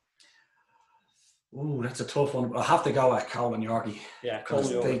combo? Ooh, that's a tough one. I have to go at Cole and Yorkie. Yeah, Cole and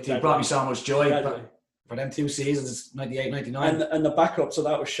Yorkie. They brought me so much joy. For them 2 seasons, 98, 99. Oh, And the backup, so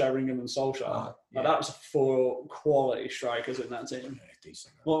that was Sheringham and Solskjaer. That was 4 quality strikers in that team. Yeah,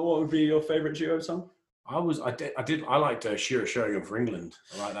 decent. What would be your favourite duo, Tom? I liked Shearer Sheringham for England.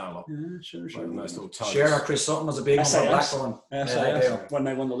 I like that a lot. Yeah, Shearer. Nice little targets. Shearer, Chris Sutton was a big one for Blackburn. When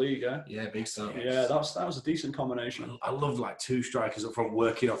they won the league, Yeah, big stuff. Yeah, that was a decent combination. I love like 2 strikers up front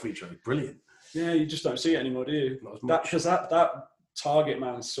working off each other. Brilliant. Yeah, you just don't see it anymore, do you? Not as much. Because that target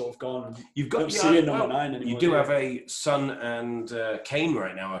man's sort of gone. You've got to see number 9 anymore. You do have a Son and Kane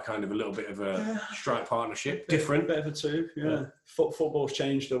right now are kind of a little bit of a strike partnership. Different. Bit of a two, yeah. Football's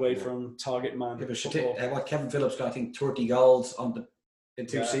changed away from target man. What Kevin Phillips got, I think, 30 goals in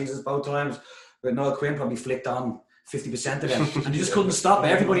 2 seasons, both times. But Niall Quinn probably flicked on 50% of them. And you just couldn't stop it.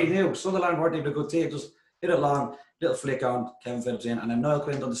 Everybody knew. Sunderland weren't even a good team. Just hit it long. Little flick on, Kevin Phillips in, and then Niall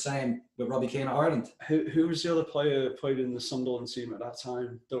Quinn done the same with Robbie Keane at Ireland. Who was the other player who played in the Sunderland team at that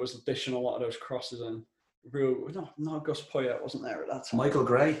time that was dishing a lot of those crosses in? Not Gus Poyet wasn't there at that time. Michael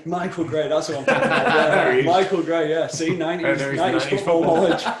Gray, that's what I'm talking about. Yeah. Michael Gray, yeah. See, 90s football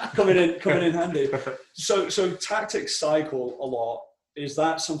knowledge coming in handy. So tactics cycle a lot. Is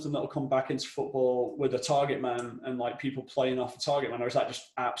that something that will come back into football with a target man and like people playing off a target man, or is that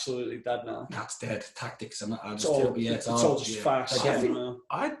just absolutely dead now? That's dead. Tactics and it's all just fast.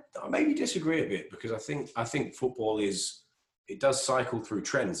 I maybe disagree a bit because I think football it does cycle through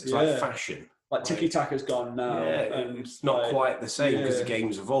trends. It's like fashion. Like tiki-taka's gone now. Yeah, and it's not quite the same because the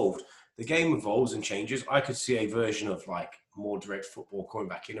game's evolved. The game evolves and changes. I could see a version of like more direct football coming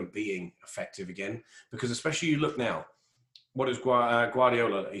back in and being effective again, because especially you look now. What is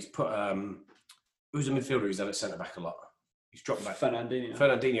Guardiola? He's put who's a midfielder? He's had at centre back a lot. He's dropped back.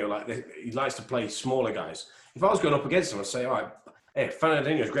 Fernandinho. He likes to play smaller guys. If I was going up against him, I'd say, all right, hey,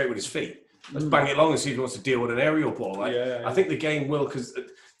 Fernandinho's great with his feet. Let's bang it long and see if he wants to deal with an aerial ball. I think the game will, because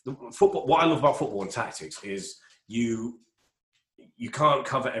football. What I love about football and tactics is you can't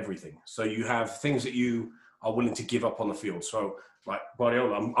cover everything. So you have things that you are willing to give up on the field. So like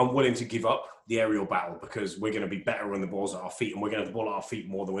Guardiola, I'm willing to give up the aerial battle because we're going to be better when the ball's at our feet, and we're going to have the ball at our feet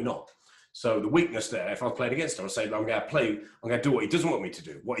more than we're not. So the weakness there, if I was playing against him, I'd say I'm going to do what he doesn't want me to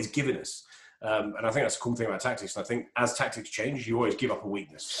do, what he's giving us. And I think that's a cool thing about tactics. And I think as tactics change, you always give up a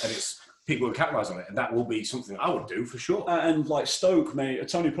weakness, and it's people will capitalise on it, and that will be something I would do for sure. And like Stoke,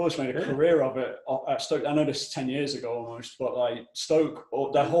 Tony Pulis made a career of it at Stoke. I know this is 10 years ago almost, but like Stoke,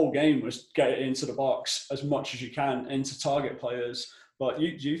 their whole game was get it into the box as much as you can into target players. But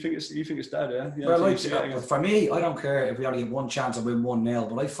you think it's dead, yeah? Well, for me, I don't care if we only have one chance to win 1-0,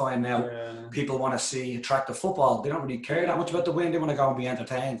 but I find now people want to see attractive football. They don't really care that much about the win. They want to go and be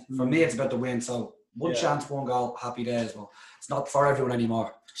entertained. For me, it's about the win. So One chance, one goal, happy days. But it's not for everyone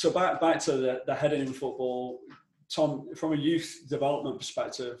anymore. So back to the heading in football, Tom, from a youth development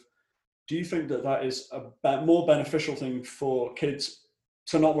perspective, do you think that is a more beneficial thing for kids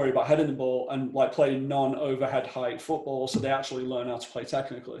to not worry about heading the ball and like play non-overhead height football, so they actually learn how to play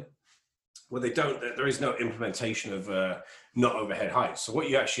technically? Well, they don't. There is no implementation of not overhead height. So what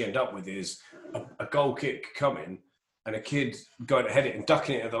you actually end up with is a goal kick coming and a kid going to head it and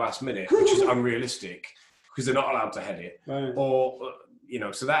ducking it at the last minute, which is unrealistic because they're not allowed to head it. Right. Or,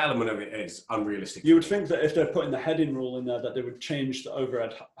 so that element of it is unrealistic. You would think that if they're putting the heading rule in there, that they would change the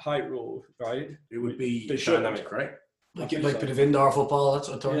overhead height rule, right? It would be dynamic, right? Like a bit of indoor football, that's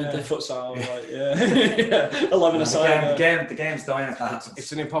what I'm talking futsal, yeah. 11 aside. The game's dying if that happens.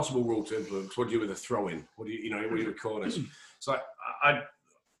 It's an impossible rule to implement. What do you do with a throw-in? What do you with corners? So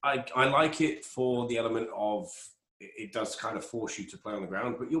I like it for the element of it does kind of force you to play on the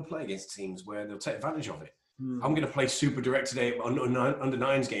ground, but you'll play against teams where they'll take advantage of it. I'm going to play super direct today on under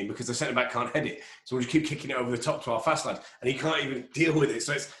nines game because the centre back can't head it, so we'll just keep kicking it over the top to our fast lad, and he can't even deal with it.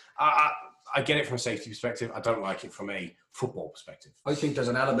 So it's I get it from a safety perspective. I don't like it from a football perspective. I think there's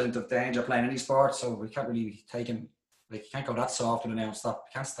an element of danger playing any sport, so we can't really be taking. Like, you can't go that soft and now stop.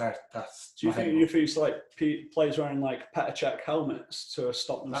 You can't start that. Do you think you feel like players wearing like Petr helmets to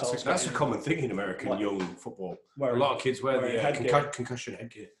stop themselves? That's a common thing in American young football. Where a lot of kids wear the concussion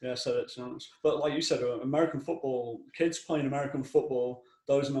headgear. Yeah, so it's nice. But like you said, American football, kids playing American football,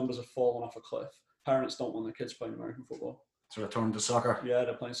 those numbers have fallen off a cliff. Parents don't want their kids playing American football. So return to soccer. Yeah,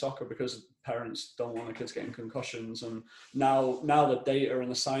 they're playing soccer because parents don't want their kids getting concussions. And now the data and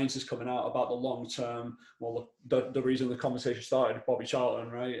the science is coming out about the long term. Well, the reason the conversation started, Bobby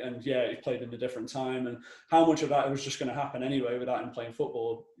Charlton, right? And yeah, he played in a different time. And how much of that was just going to happen anyway without him playing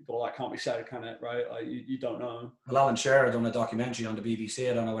football? Well, that can't be said, can it? Right? Like, you don't know. Well, Alan Shearer done a documentary on the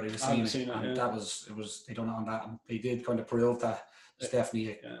BBC. I don't know whether you've seen it. And that was they done it on that, and they did kind of prove that there's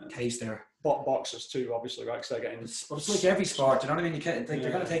definitely a case there. Boxers too, obviously, right? Because they're getting. But it's like every sport, you know what I mean?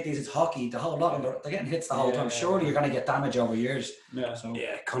 They're going to take these. It's hockey, the whole lot. They're getting hits the whole time. Surely you're going to get damage over years. Yeah. So.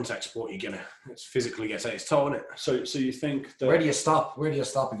 Yeah, contact sport. It's physically gets its toll, isn't it? So you think that? Where do you stop?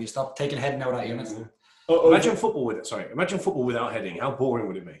 If you stop taking heading out at units? Imagine football without heading. How boring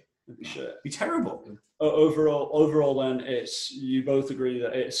would it be? It'd be shit. It'd be terrible. Overall, then you both agree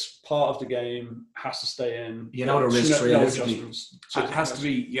that it's part of the game, has to stay in. You know the risks realistically. It has to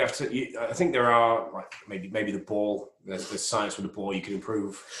be. I think there are like maybe the ball. There's science with the ball you can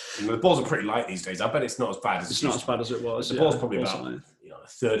improve. The balls are pretty light these days. I bet it's not as bad as not as bad as it was. The ball's probably about a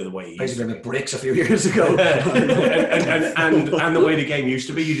third of the way it used to be. Basically with bricks a few years ago. and the way the game used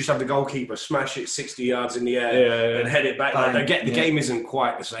to be, you just have the goalkeeper smash it 60 yards in the air and head it back. The game isn't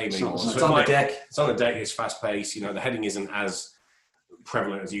quite the same anymore. It's on the deck. It's on the deck. It's fast paced. The heading isn't as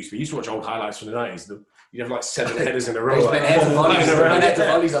prevalent as it used to be. You used to watch old highlights from the 90s. You'd have like 7 headers in a row.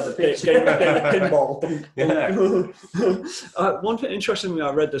 Volleys on the pitch. Pinball. One thing interesting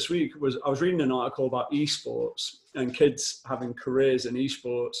I read this week was I was reading an article about esports and kids having careers in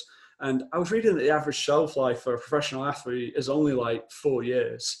esports. And I was reading that the average shelf life for a professional athlete is only like 4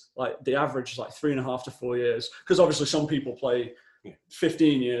 years. Like the average is like 3.5 to 4 years. Because obviously some people play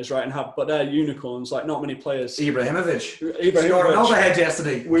 15 years, right? But they're unicorns. Like not many players. Ibrahimovic scored an overhead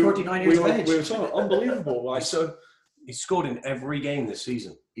yesterday. 39 years of age. We were talking unbelievable. Like so, he scored in every game this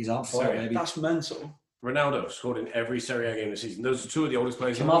season. He's on fire, baby. That's mental. Ronaldo scored in every Serie A game this season. Those are 2 of the oldest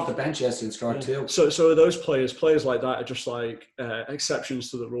players. Came off the bench yesterday and scored 2. So are those players like that are just like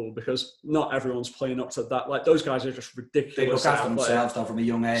exceptions to the rule because not everyone's playing up to that. Like those guys are just ridiculous. They look after themselves though from a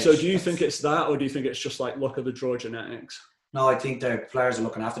young age. So do you think it's that, or do you think it's just like luck of the draw genetics? No, I think the players are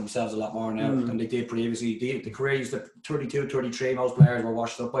looking after themselves a lot more now than they did previously. The careers, the 32, 33, most players were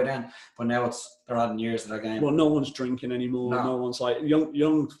washed up by then. But now they're adding years to their game. Well, no one's drinking anymore. No one's like,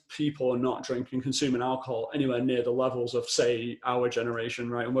 young people are not drinking, consuming alcohol anywhere near the levels of, say, our generation,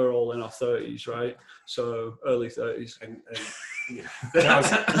 right? And we're all in our 30s, right? So early 30s. I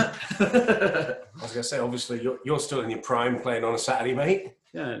was going to say, obviously, you're still in your prime playing on a Saturday, mate.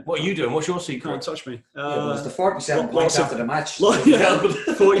 Yeah. What are you doing? What's your secret? Can't touch me. It was the 47 points after the match.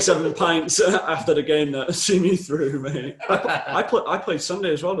 47 pints after the game that see me through, mate. I played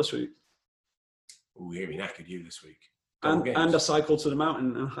Sunday as well this week. Oh, you're knackered you this week. And I cycled to the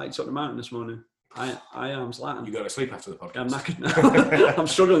mountain and hiked up the mountain this morning. I am Zlatan. You go to sleep after the podcast. I'm knackered now. I'm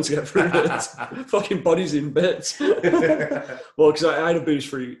struggling to get through it. Fucking body's in bits. Well, because I had a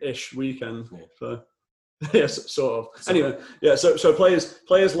booze-free-ish weekend. Yeah. So. Yes, sort of. Anyway, yeah. So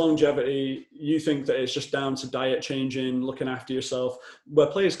players longevity. You think that it's just down to diet changing, looking after yourself.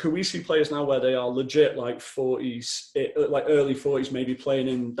 Could we see players now where they are legit like 40s, like early 40s, maybe playing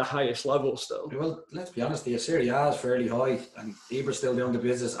in the highest level still? Well, let's be honest. The Serie A is fairly high, and Ibra's still doing the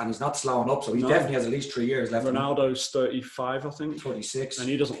business, and he's not slowing up. So he definitely has at least 3 years left. Ronaldo's 35, I think. 36, and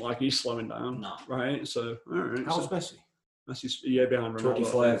he doesn't like he's slowing down. No, right. So all right. How's Messi? Messi's a year behind Ronaldo.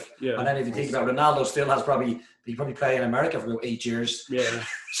 35. Yeah. And then if you think about Ronaldo, still has probably play in America for about 8 years. Yeah.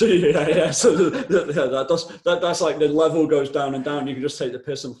 So yeah. So that's like the level goes down and down. You can just take the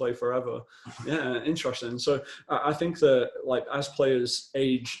piss and play forever. Yeah, interesting. So I think that like as players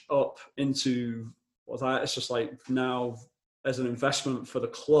age up into that, it's just like now as an investment for the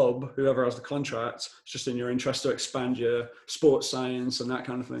club, whoever has the contract, it's just in your interest to expand your sports science and that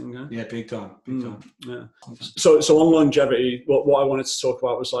kind of thing. Yeah, Yeah, big time. Big time. Yeah. So on longevity, what I wanted to talk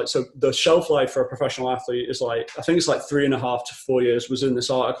about was like, so the shelf life for a professional athlete is like, I think it's like 3.5 to 4 years was in this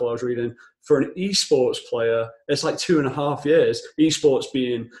article I was reading. For an esports player, it's like 2.5 years. Esports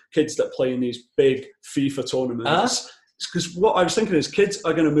being kids that play in these big FIFA tournaments. Because what I was thinking is kids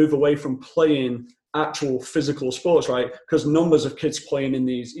are going to move away from playing actual physical sports, right? Because numbers of kids playing in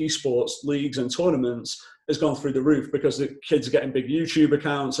these esports leagues and tournaments has gone through the roof because the kids are getting big YouTube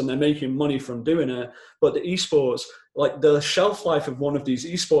accounts and they're making money from doing it. But the esports, like the shelf life of one of these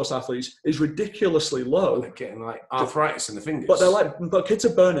esports athletes is ridiculously low. They're getting like arthritis in the fingers. But kids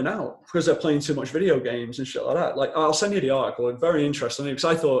are burning out because they're playing too much video games and shit like that. Like I'll send you the article. It's very interesting because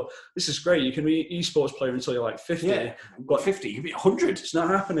I thought this is great. You can be an esports player until you're like 50. Yeah, but 50, you can be 100. It's not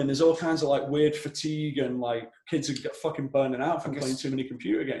happening. There's all kinds of like weird fatigue and like kids are fucking burning out from playing too many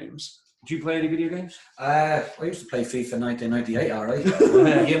computer games. Do you play any video games? I used to play FIFA 1998, all right.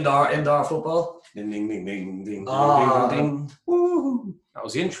 Indoor football. Ding, ding, ding, ding, ding, Oh. ding, ding, ding. Woo. That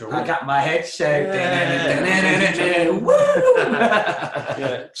was the intro. I got my head shaved.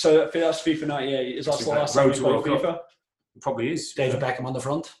 Yeah, so that's FIFA 98. Is that the last time you played FIFA? It probably is. David Beckham on the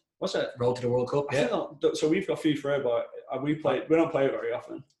front. What's it? Road to the World Cup. I think not, so we've got FIFA here, but we don't play it very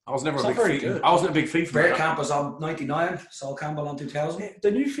often. I was never It's a big not very FIFA. good. I wasn't a big FIFA. Bear Camp was on 99. Sol Campbell on 2000.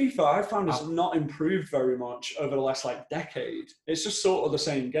 The new FIFA I found has not improved very much over the last like decade. It's just sort of the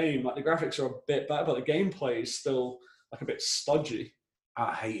same game. Like the graphics are a bit better, but the gameplay is still like a bit stodgy.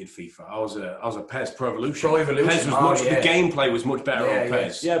 I hated FIFA. I was a PES Pro Evolution. PES was the gameplay was much better on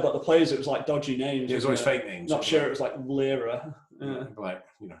PES. Yeah, but the players, it was like dodgy names. It was always fake names. Not sure it was like Lira. Yeah. Like,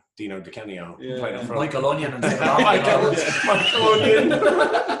 Dino Di Canio playing up front. Michael Onion and Michael Onion.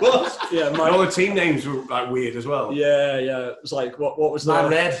 Yeah, all the team names were like weird as well. Yeah. It was like what was that?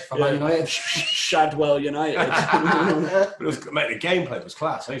 Man Red from Man United. Shadwell United. The gameplay was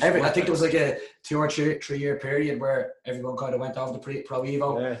class. I think there was like a 2 or 3 year period where everyone kind of went over to Pro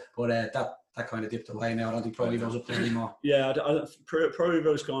Evo, but that kind of dipped away now. I don't think Pro Evo's up there anymore. Yeah, Pro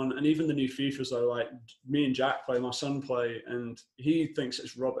Evo's gone, and even the new FIFAs though. Like me and Jack play, my son play, and he thinks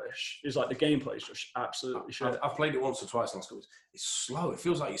it's rubbish. He's like the gameplay is just absolutely shit. I've played it once or twice last school. It's slow. It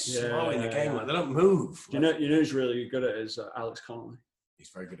feels like you're slow in the game. Like they don't move. You know who's really good at it is Alex Connolly. He's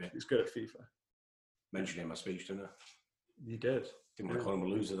very good at it. He's good at FIFA. Mentioned it in my speech, didn't I? You did. Didn't want to call him a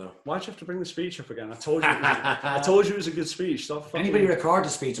loser though. Why'd you have to bring the speech up again? I told you it was a good speech. Anybody record the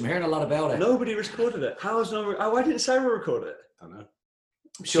speech? I'm hearing a lot about it. Nobody recorded it. Why didn't Sarah record it? I don't know.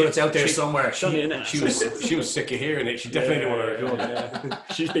 I'm sure it's out there somewhere. She was sick of hearing it. She definitely didn't want to record it. Yeah.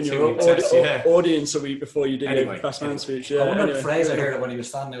 She's been your audience a week before you did your best man speech. Yeah, I wonder if Fraser heard it when he was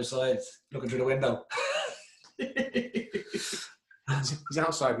standing outside looking through the window. He's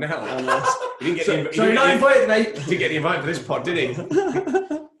outside now. He didn't get not invited, mate. He didn't get the invite for this pod, did he?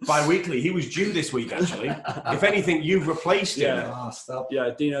 Bi-weekly. He was due this week, actually. If anything, you've replaced him. Yeah. Stop.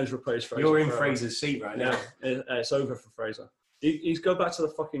 Yeah, Dino's replaced Fraser. You're in Fraser's seat right now. Yeah, it's over for Fraser. He's go back to the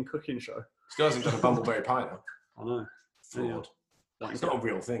fucking cooking show. Still hasn't done a bumbleberry pie, though. I know. Fraud. It's not a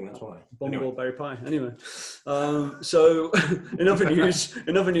real thing, that's why. Bumbleberry pie. Anyway, so in other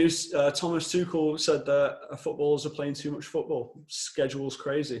news, Thomas Tuchel said that footballers are playing too much football. Schedule's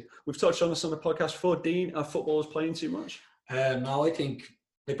crazy. We've touched on this on the podcast before. Dean, are footballers playing too much? No, I think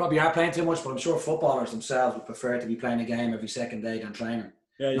they probably are playing too much, but I'm sure footballers themselves would prefer to be playing a game every second day than training.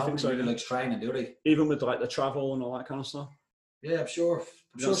 Yeah, you think so? Nobody likes training, do they? Even with like the travel and all that kind of stuff. Yeah, I'm sure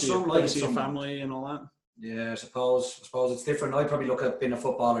some like your family and all that. Yeah, I suppose it's different. I probably look at being a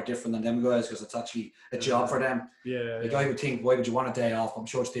footballer different than them guys because it's actually a job for them. Yeah. Like I would think, why would you want a day off? I'm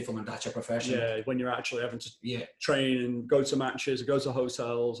sure it's different when that's your profession. Yeah, when you're actually having to train and go to matches, go to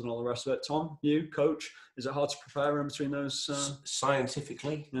hotels and all the rest of it. Tom, you coach, is it hard to prepare in between those?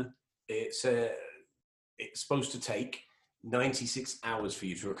 Scientifically, it's supposed to take 96 hours for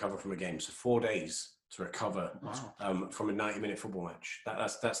you to recover from a game. So 4 days to recover from a 90-minute football match.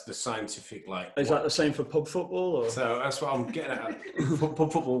 That's the scientific Is that the same for pub football? Or? So that's what I'm getting at.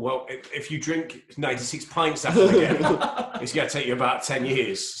 Pub football. Well, if you drink 96 pints after the game, it's going to take you about 10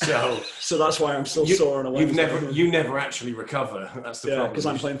 years. So that's why I'm still sore on a Wednesday. You never actually recover. That's the problem. Because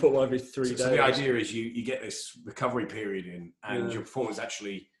I'm playing football every 3 days. So the idea is you get this recovery period in, and your performance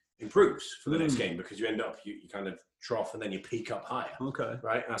actually improves for the next game, because you end up you kind of trough and then you peak up higher. Okay.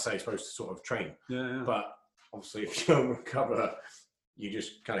 Right? And that's how you're supposed to sort of train. Yeah. But obviously if you don't recover, you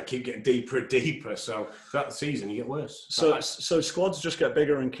just kind of keep getting deeper and deeper. So throughout the season you get worse. So squads just get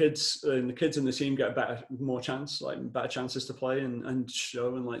bigger, and the kids in the team get better chances to play and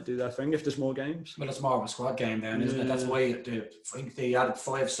show and like do their thing if there's more games. Well, it's more of a squad game then, isn't it? That's why I think they added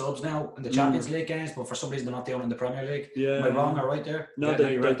 5 subs now in the Champions League games, but for some reason they're not doing it in the Premier League. Yeah. Am I wrong or right there? No,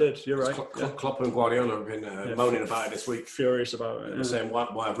 they did. You're right. Klopp and Guardiola have been moaning about it this week. Furious about it. They're saying,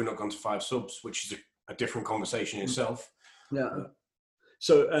 why have we not gone to 5 subs, which is a different conversation in itself. Yeah.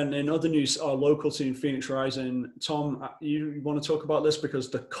 So, and in other news, our local team, Phoenix Rising, Tom, you want to talk about this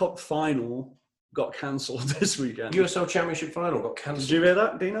because the cup final got cancelled this weekend. USL Championship final got cancelled. Did you hear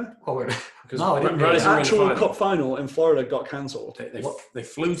that, Dino? No, I didn't. The actual cup final in Florida got cancelled. They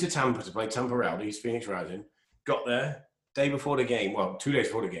flew to Tampa to play Tampa Rowdies, Phoenix Rising, got there, day before the game, 2 days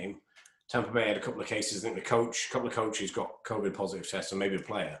before the game, Tampa Bay had a couple of cases. I think a couple of coaches got COVID positive tests, and maybe a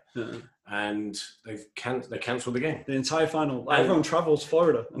player, and they cancelled the game. The entire final. Everyone travels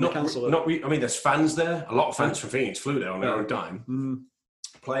Florida, and they cancelled it. I mean, there's fans there. A lot of fans from Phoenix flew there on their own dime. Mm-hmm.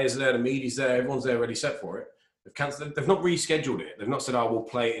 Players are there, the media's there, everyone's there ready set for it. They've cancelled. They've not rescheduled it. They've not said, "Oh, we'll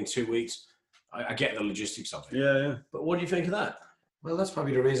play it in 2 weeks." I get the logistics of it. Yeah. But what do you think of that? Well, that's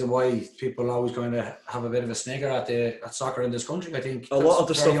probably the reason why people are always going to have a bit of a snigger at soccer in this country. I think a lot of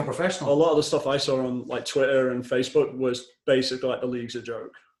the stuff, unprofessional. A lot of the stuff I saw on like Twitter and Facebook was basically like the league's a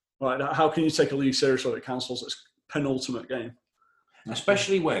joke. Like, how can you take a league seriously when it cancels its penultimate game?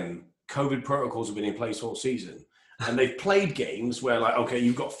 Especially when COVID protocols have been in place all season, and they've played games where, like, okay,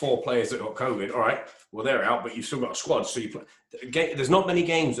 you've got 4 players that got COVID. All right, well they're out, but you've still got a squad. So you play. There's not many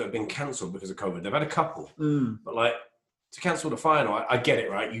games that have been cancelled because of COVID. They've had a couple, but like. To cancel the final, I get it,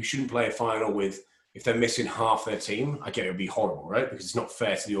 right? You shouldn't play a final if they're missing half their team. I get it would be horrible, right? Because it's not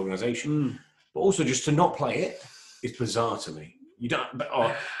fair to the organisation. But also, just to not play it is bizarre to me. You don't.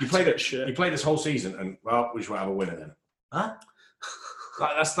 You played it. You played this whole season, and we should have a winner then. Huh?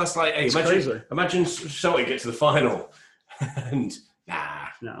 Like, that's like, hey, imagine Celtic get to the final, and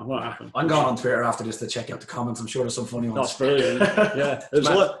no, what happened? I'm going on Twitter after this to check out the comments. I'm sure there's some funny ones. That's brilliant. Yeah, there's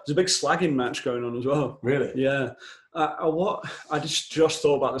a big slagging match going on as well. Really? Yeah. I just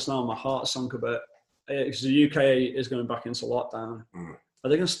thought about this now. My heart sunk a bit. Because the UK is going back into lockdown. Are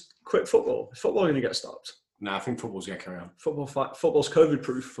they going to quit football? Is football going to get stopped? No, I think football's going to carry on. Football's COVID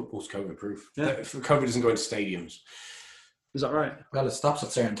proof. Football's COVID proof. Yeah. COVID doesn't go into stadiums. Is that right? Well, it stops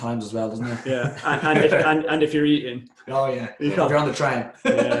at certain times as well, doesn't it? Yeah, and if you're eating. Oh yeah, if you're on the train.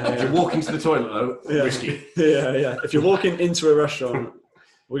 If you're walking to the toilet though, risky. Yeah. If you're walking into a restaurant,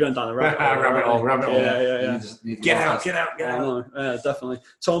 we're going down the rabbit hole. Rabbit hole. Yeah. Get out. Yeah, definitely.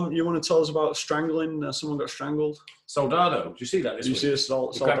 Tom, you want to tell us about strangling? Someone got strangled. Soldado. Did you see that? Did you see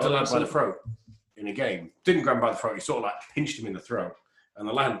Soldado? He grabbed a lad by the throat in a game. Didn't grab him by the throat. He sort of like pinched him in the throat. And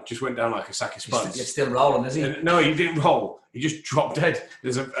the lad just went down like a sack of spuds. He's still rolling, is he? No, he didn't roll. He just dropped dead. I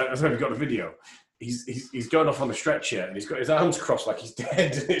don't know if you've got the video. He's going off on the stretcher and he's got his arms crossed like he's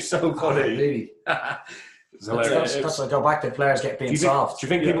dead. It's so funny. Really? It's hilarious. That's like go back to players being soft. Do you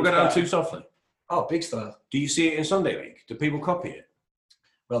think people go down too softly? Oh, big style. Do you see it in Sunday League? Do people copy it?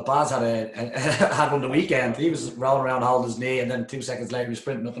 Well, Baz had one the weekend. He was rolling around holding his knee, and then 2 seconds later he was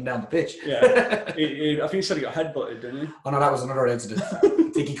sprinting up and down the pitch. Yeah, I think he said he got headbutted, didn't he? Oh no, that was another incident. I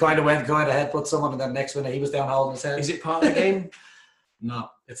think he kind of headbutt someone, and then next minute he was down holding his head. Is it part of the game? No,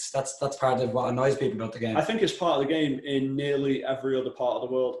 that's part of what annoys people about the game. I think it's part of the game in nearly every other part of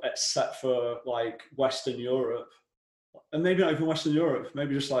the world except for like Western Europe. And maybe not even Western Europe,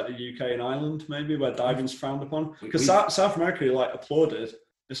 maybe just like the UK and Ireland, maybe where diving's frowned upon. Because South America like applauded.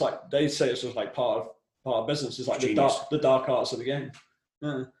 It's like they say it's just like part of business. It's like the dark arts of the game.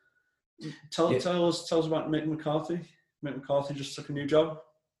 Yeah. Tell us about Mick McCarthy. Mick McCarthy just took a new job.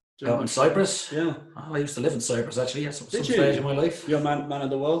 Out in Cyprus? Yeah. Oh, I used to live in Cyprus actually at some stage in my life. You're a man of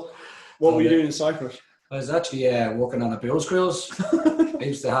the world. What were you doing in Cyprus? I was actually working on a booze cruise. I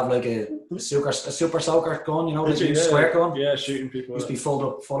used to have like a super soaker gun, you know, the square gun. Yeah, shooting people. Used to be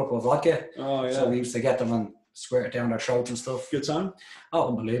full up with vodka. Oh yeah. So we used to get them and squirt it down their throats and stuff. Good time? Oh,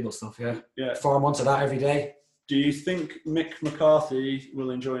 unbelievable stuff, yeah. Yeah. 4 months of that every day. Do you think Mick McCarthy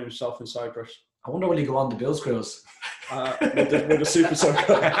will enjoy himself in Cyprus? I wonder will he go on the Bills cruise? With the super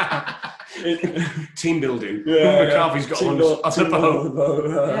soaker. Team building. Yeah, McCarthy's got on the boat.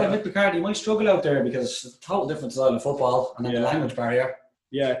 Yeah, Mick McCarthy might struggle out there because it's a total different style of football and then the language barrier.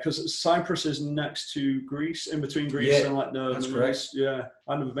 Yeah, because Cyprus is next to Greece, in between Greece and like that's correct. Yeah,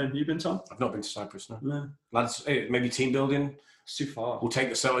 I've never been. You been, Tom? I've not been to Cyprus, no. No. Lads, maybe team building. It's too far. We'll take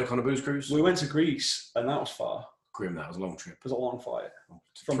the Celtic on a booze cruise. We went to Greece and that was far. Grim, that was a long trip. It was a long flight.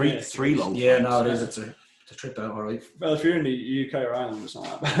 From three long flights. Yeah, no, it is. It's a trip out, all right. Well, if you're in the UK or Ireland, it's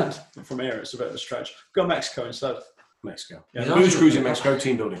not that bad. But from here, it's a bit of a stretch. Go Mexico instead. Mexico. Yeah, booze cruise in Mexico,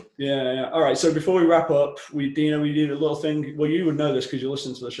 team building. Yeah. All right. So before we wrap up, we did a little thing. Well, you would know this because you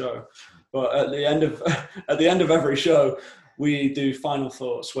listen to the show. But at the end of every show, we do final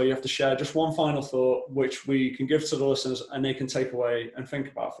thoughts where you have to share just one final thought, which we can give to the listeners and they can take away and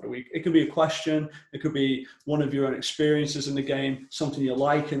think about for the week. It could be a question. It could be one of your own experiences in the game, something you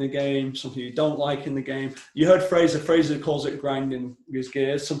like in the game, something you don't like in the game. You heard Fraser. Fraser calls it grinding his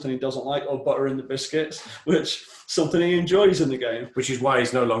gears, something he doesn't like, or buttering the biscuits, which something he enjoys in the game. Which is why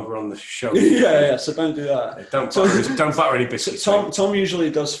he's no longer on the show. Yeah. So don't do that. Don't butter any biscuits. Tom usually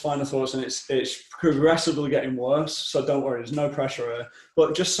does final thoughts, and it's progressively getting worse. So don't worry. There's no pressure here.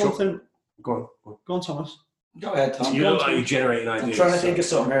 But just something. Go on, Thomas. Go ahead, Tom. You look like you're generating ideas. I'm trying to think of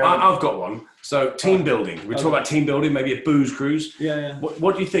something here. I've got one. So team building. We talk about team building, maybe a booze cruise. Yeah.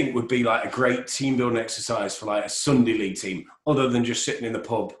 What do you think would be like a great team building exercise for like a Sunday league team, other than just sitting in the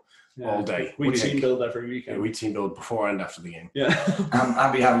pub all day? We team build every weekend. Yeah, we team build before and after the game. Yeah.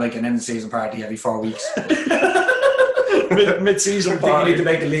 And we have like an end of season party every 4 weeks. Mid-season party. I think we need to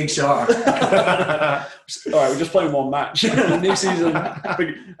make the league shorter. All right, we're just playing one match. New season,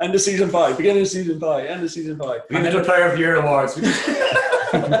 end of season 5, beginning of season 5, end of season 5. And then the Player of the Year awards.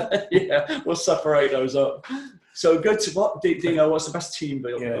 Yeah, we'll separate those up. So go to what, Dino, what's the best team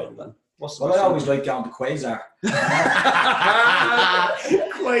build then? I always like going to Quasar.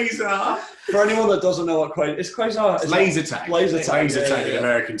 Quasar. For anyone that doesn't know what Quasar is, It's laser tag. Laser tag. Laser tag in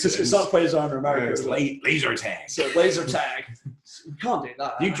American terms. It's not Quasar in America. It's laser tag. So laser tag. You can't do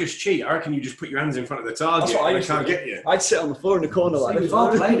that. You just cheat. I reckon you just put your hands in front of the target. That's what I can't get you. I'd sit on the floor in the corner like we've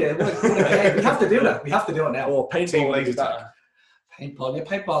all played it. We have to do that. We have to do it now. Or paintball laser tag. Paintball. Yeah,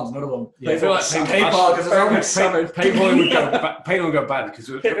 paintball's another one. Yeah, I feel like paintball because paintball would go bad because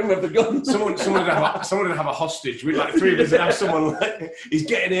hit him with the gun. Someone would have a hostage. We'd like 3 of us have someone like he's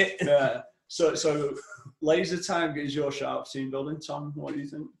getting it. Yeah. So laser tag is your shout for team building. Tom, what do you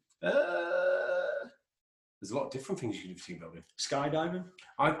think? There's a lot of different things you can do for team building. Skydiving.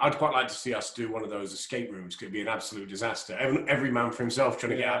 I'd quite like to see us do one of those escape rooms. Could be an absolute disaster. Every man for himself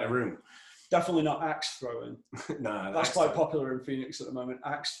trying to get out of the room. Definitely not axe throwing. No, that's quite popular in Phoenix at the moment.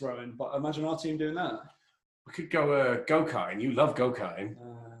 Axe throwing, but imagine our team doing that. We could go go-karting. You love go-karting.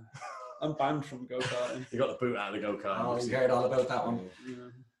 I'm banned from go-karting. You got the boot out of the go-kart. Oh, you heard all about that one. Yeah.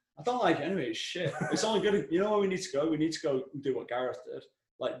 I don't like it anyway. It's shit. It's only good. You know where we need to go? We need to go and do what Gareth did,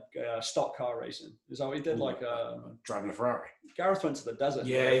 like stock car racing. Is that what he did? Like driving a Ferrari. Gareth went to the desert.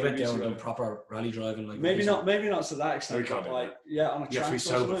 Yeah, he went down to proper rally driving. Like maybe not to that extent. No, but like on a track. You have to be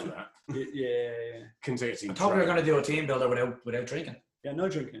sober for that. Yeah. Can take a team. I thought we were going to do a team builder without drinking. Yeah, no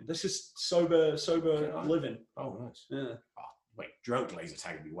drinking. This is sober living. Oh, nice. Yeah. Oh, wait, drunk laser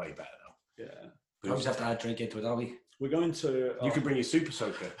tag would be way better though. Yeah. We always have to add drink into it, don't we? We're going to. You could bring your super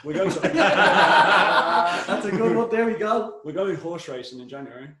soaker. We're going to. That's a good one. There we go. We're going horse racing in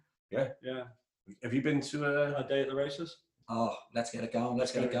January. Yeah. Have you been to a day at the races? Oh, let's get it going.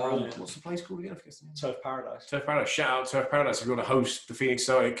 Let's get it going. What's the place called again? Turf Paradise. Turf Paradise. Shout out Turf Paradise. If you want to host the Phoenix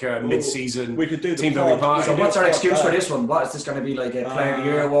Celtic mid-season we could do team building party. So what's our excuse for this one? What is this going to be like a Player of the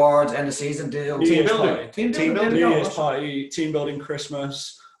Year awards, end of season deal? Team building. Team building. New Year's party, team building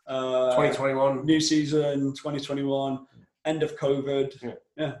Christmas. 2021. New season 2021. End of COVID.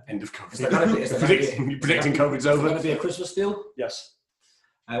 Yeah. End of COVID. You're predicting COVID's over. Is it going to be a Christmas deal? Yes.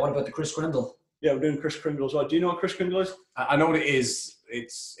 What about the Chris Grindle? Yeah, we're doing Chris Kringle as well. Do you know what Chris Kringle is? I know what it is.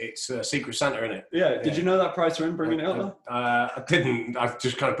 It's Secret Santa, isn't it? Yeah. Did you know that prior to him bringing it up there? I didn't. I've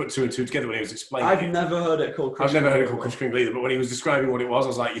just kind of put 2 and 2 together when he was explaining I've never heard it called Chris I've never heard it called Chris Kringle either, but when he was describing what it was, I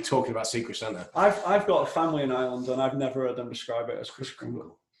was like, you're talking about Secret Santa. I've got a family in Ireland and I've never heard them describe it as Chris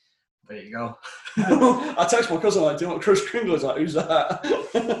Kringle. There you go. I text my cousin like, do you know what Chris Kringle is? Like, who's that?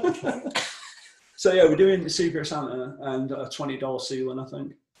 So yeah, we're doing the Secret Santa and a $20 ceiling, I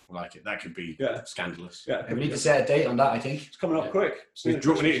think. I like it. That could be scandalous. Yeah, we need to set a date on that, I think. It's coming up quick. We need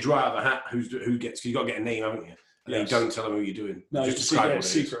to draw out of the hat who gets, because you've got to get a name, haven't you? And then you don't tell them who you're doing. No, just describe it's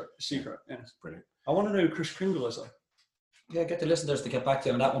secret. Secret. Yeah. Brilliant. I want to know who Chris Kringle is though. Yeah, get the listeners to get back to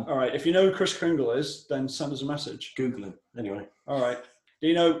you on that one. All right. If you know who Chris Kringle is, then send us a message. Google him. Anyway. All right.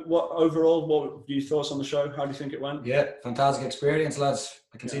 Dino, what were your thoughts on the show? How do you think it went? Yeah, fantastic experience, lads.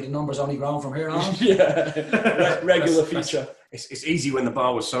 I can see the numbers only growing from here on. Yeah, regular feature. It's easy when the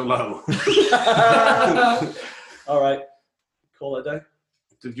bar was so low. All right, call it a day.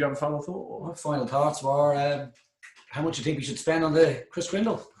 Did you have a final thought? My final thoughts were how much you think we should spend on the Chris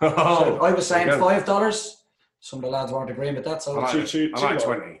Grindle? So I was saying $5. Some of the lads weren't agreeing with that, so I like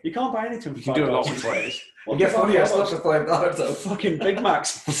 20. You can't buy anything for You can do a lot with 20. You get funnier stuff for $5 though. Fucking Big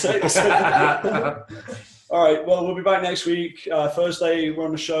Macs. All right, well, we'll be back next week. Thursday, we're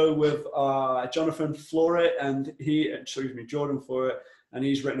on the show with Jordan Florett, and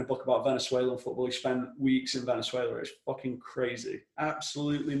he's written a book about Venezuelan football. He spent weeks in Venezuela. It's fucking crazy.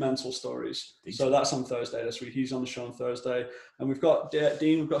 Absolutely mental stories. So that's on Thursday this week. He's on the show on Thursday. And we've got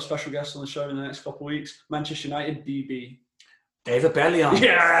Dean, we've got a special guest on the show in the next couple of weeks. Manchester United DB. David Bellion.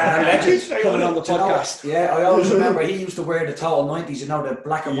 Yeah! Coming on the podcast. Yeah, I always remember he used to wear the total 90s, you know, the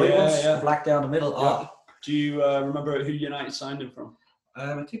black and white ones, black down the middle. Yeah. Do you remember who United signed him from?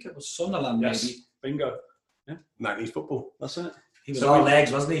 I think it was Sunderland, maybe. Bingo. Yeah. 90s football. That's it. He was all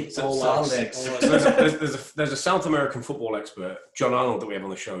legs, wasn't he? All legs. So there's a South American football expert, John Arnold, that we have on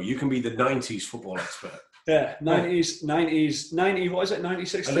the show. You can be the 90s football expert. Yeah, 90s, what is it,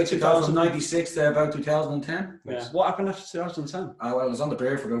 96 to 2096 to about 2010. Yeah. What happened after 2010? Oh, well, I was on the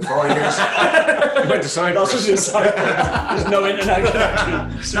beer for about 4 years. You went to Cyprus. That's what you said. There's no internet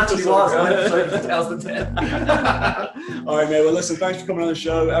connection. Naturally was, I went to 2010. All right, mate, well, listen, thanks for coming on the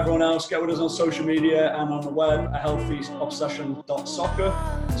show. Everyone else, get with us on social media and on the web at healthyobsession.soccer.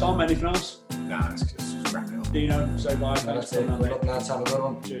 Tom, anything else? Nah, it's just wrap it up. Dino, say bye. That's it. Good luck, lads. Have a good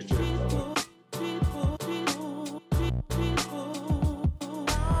one. Cheers.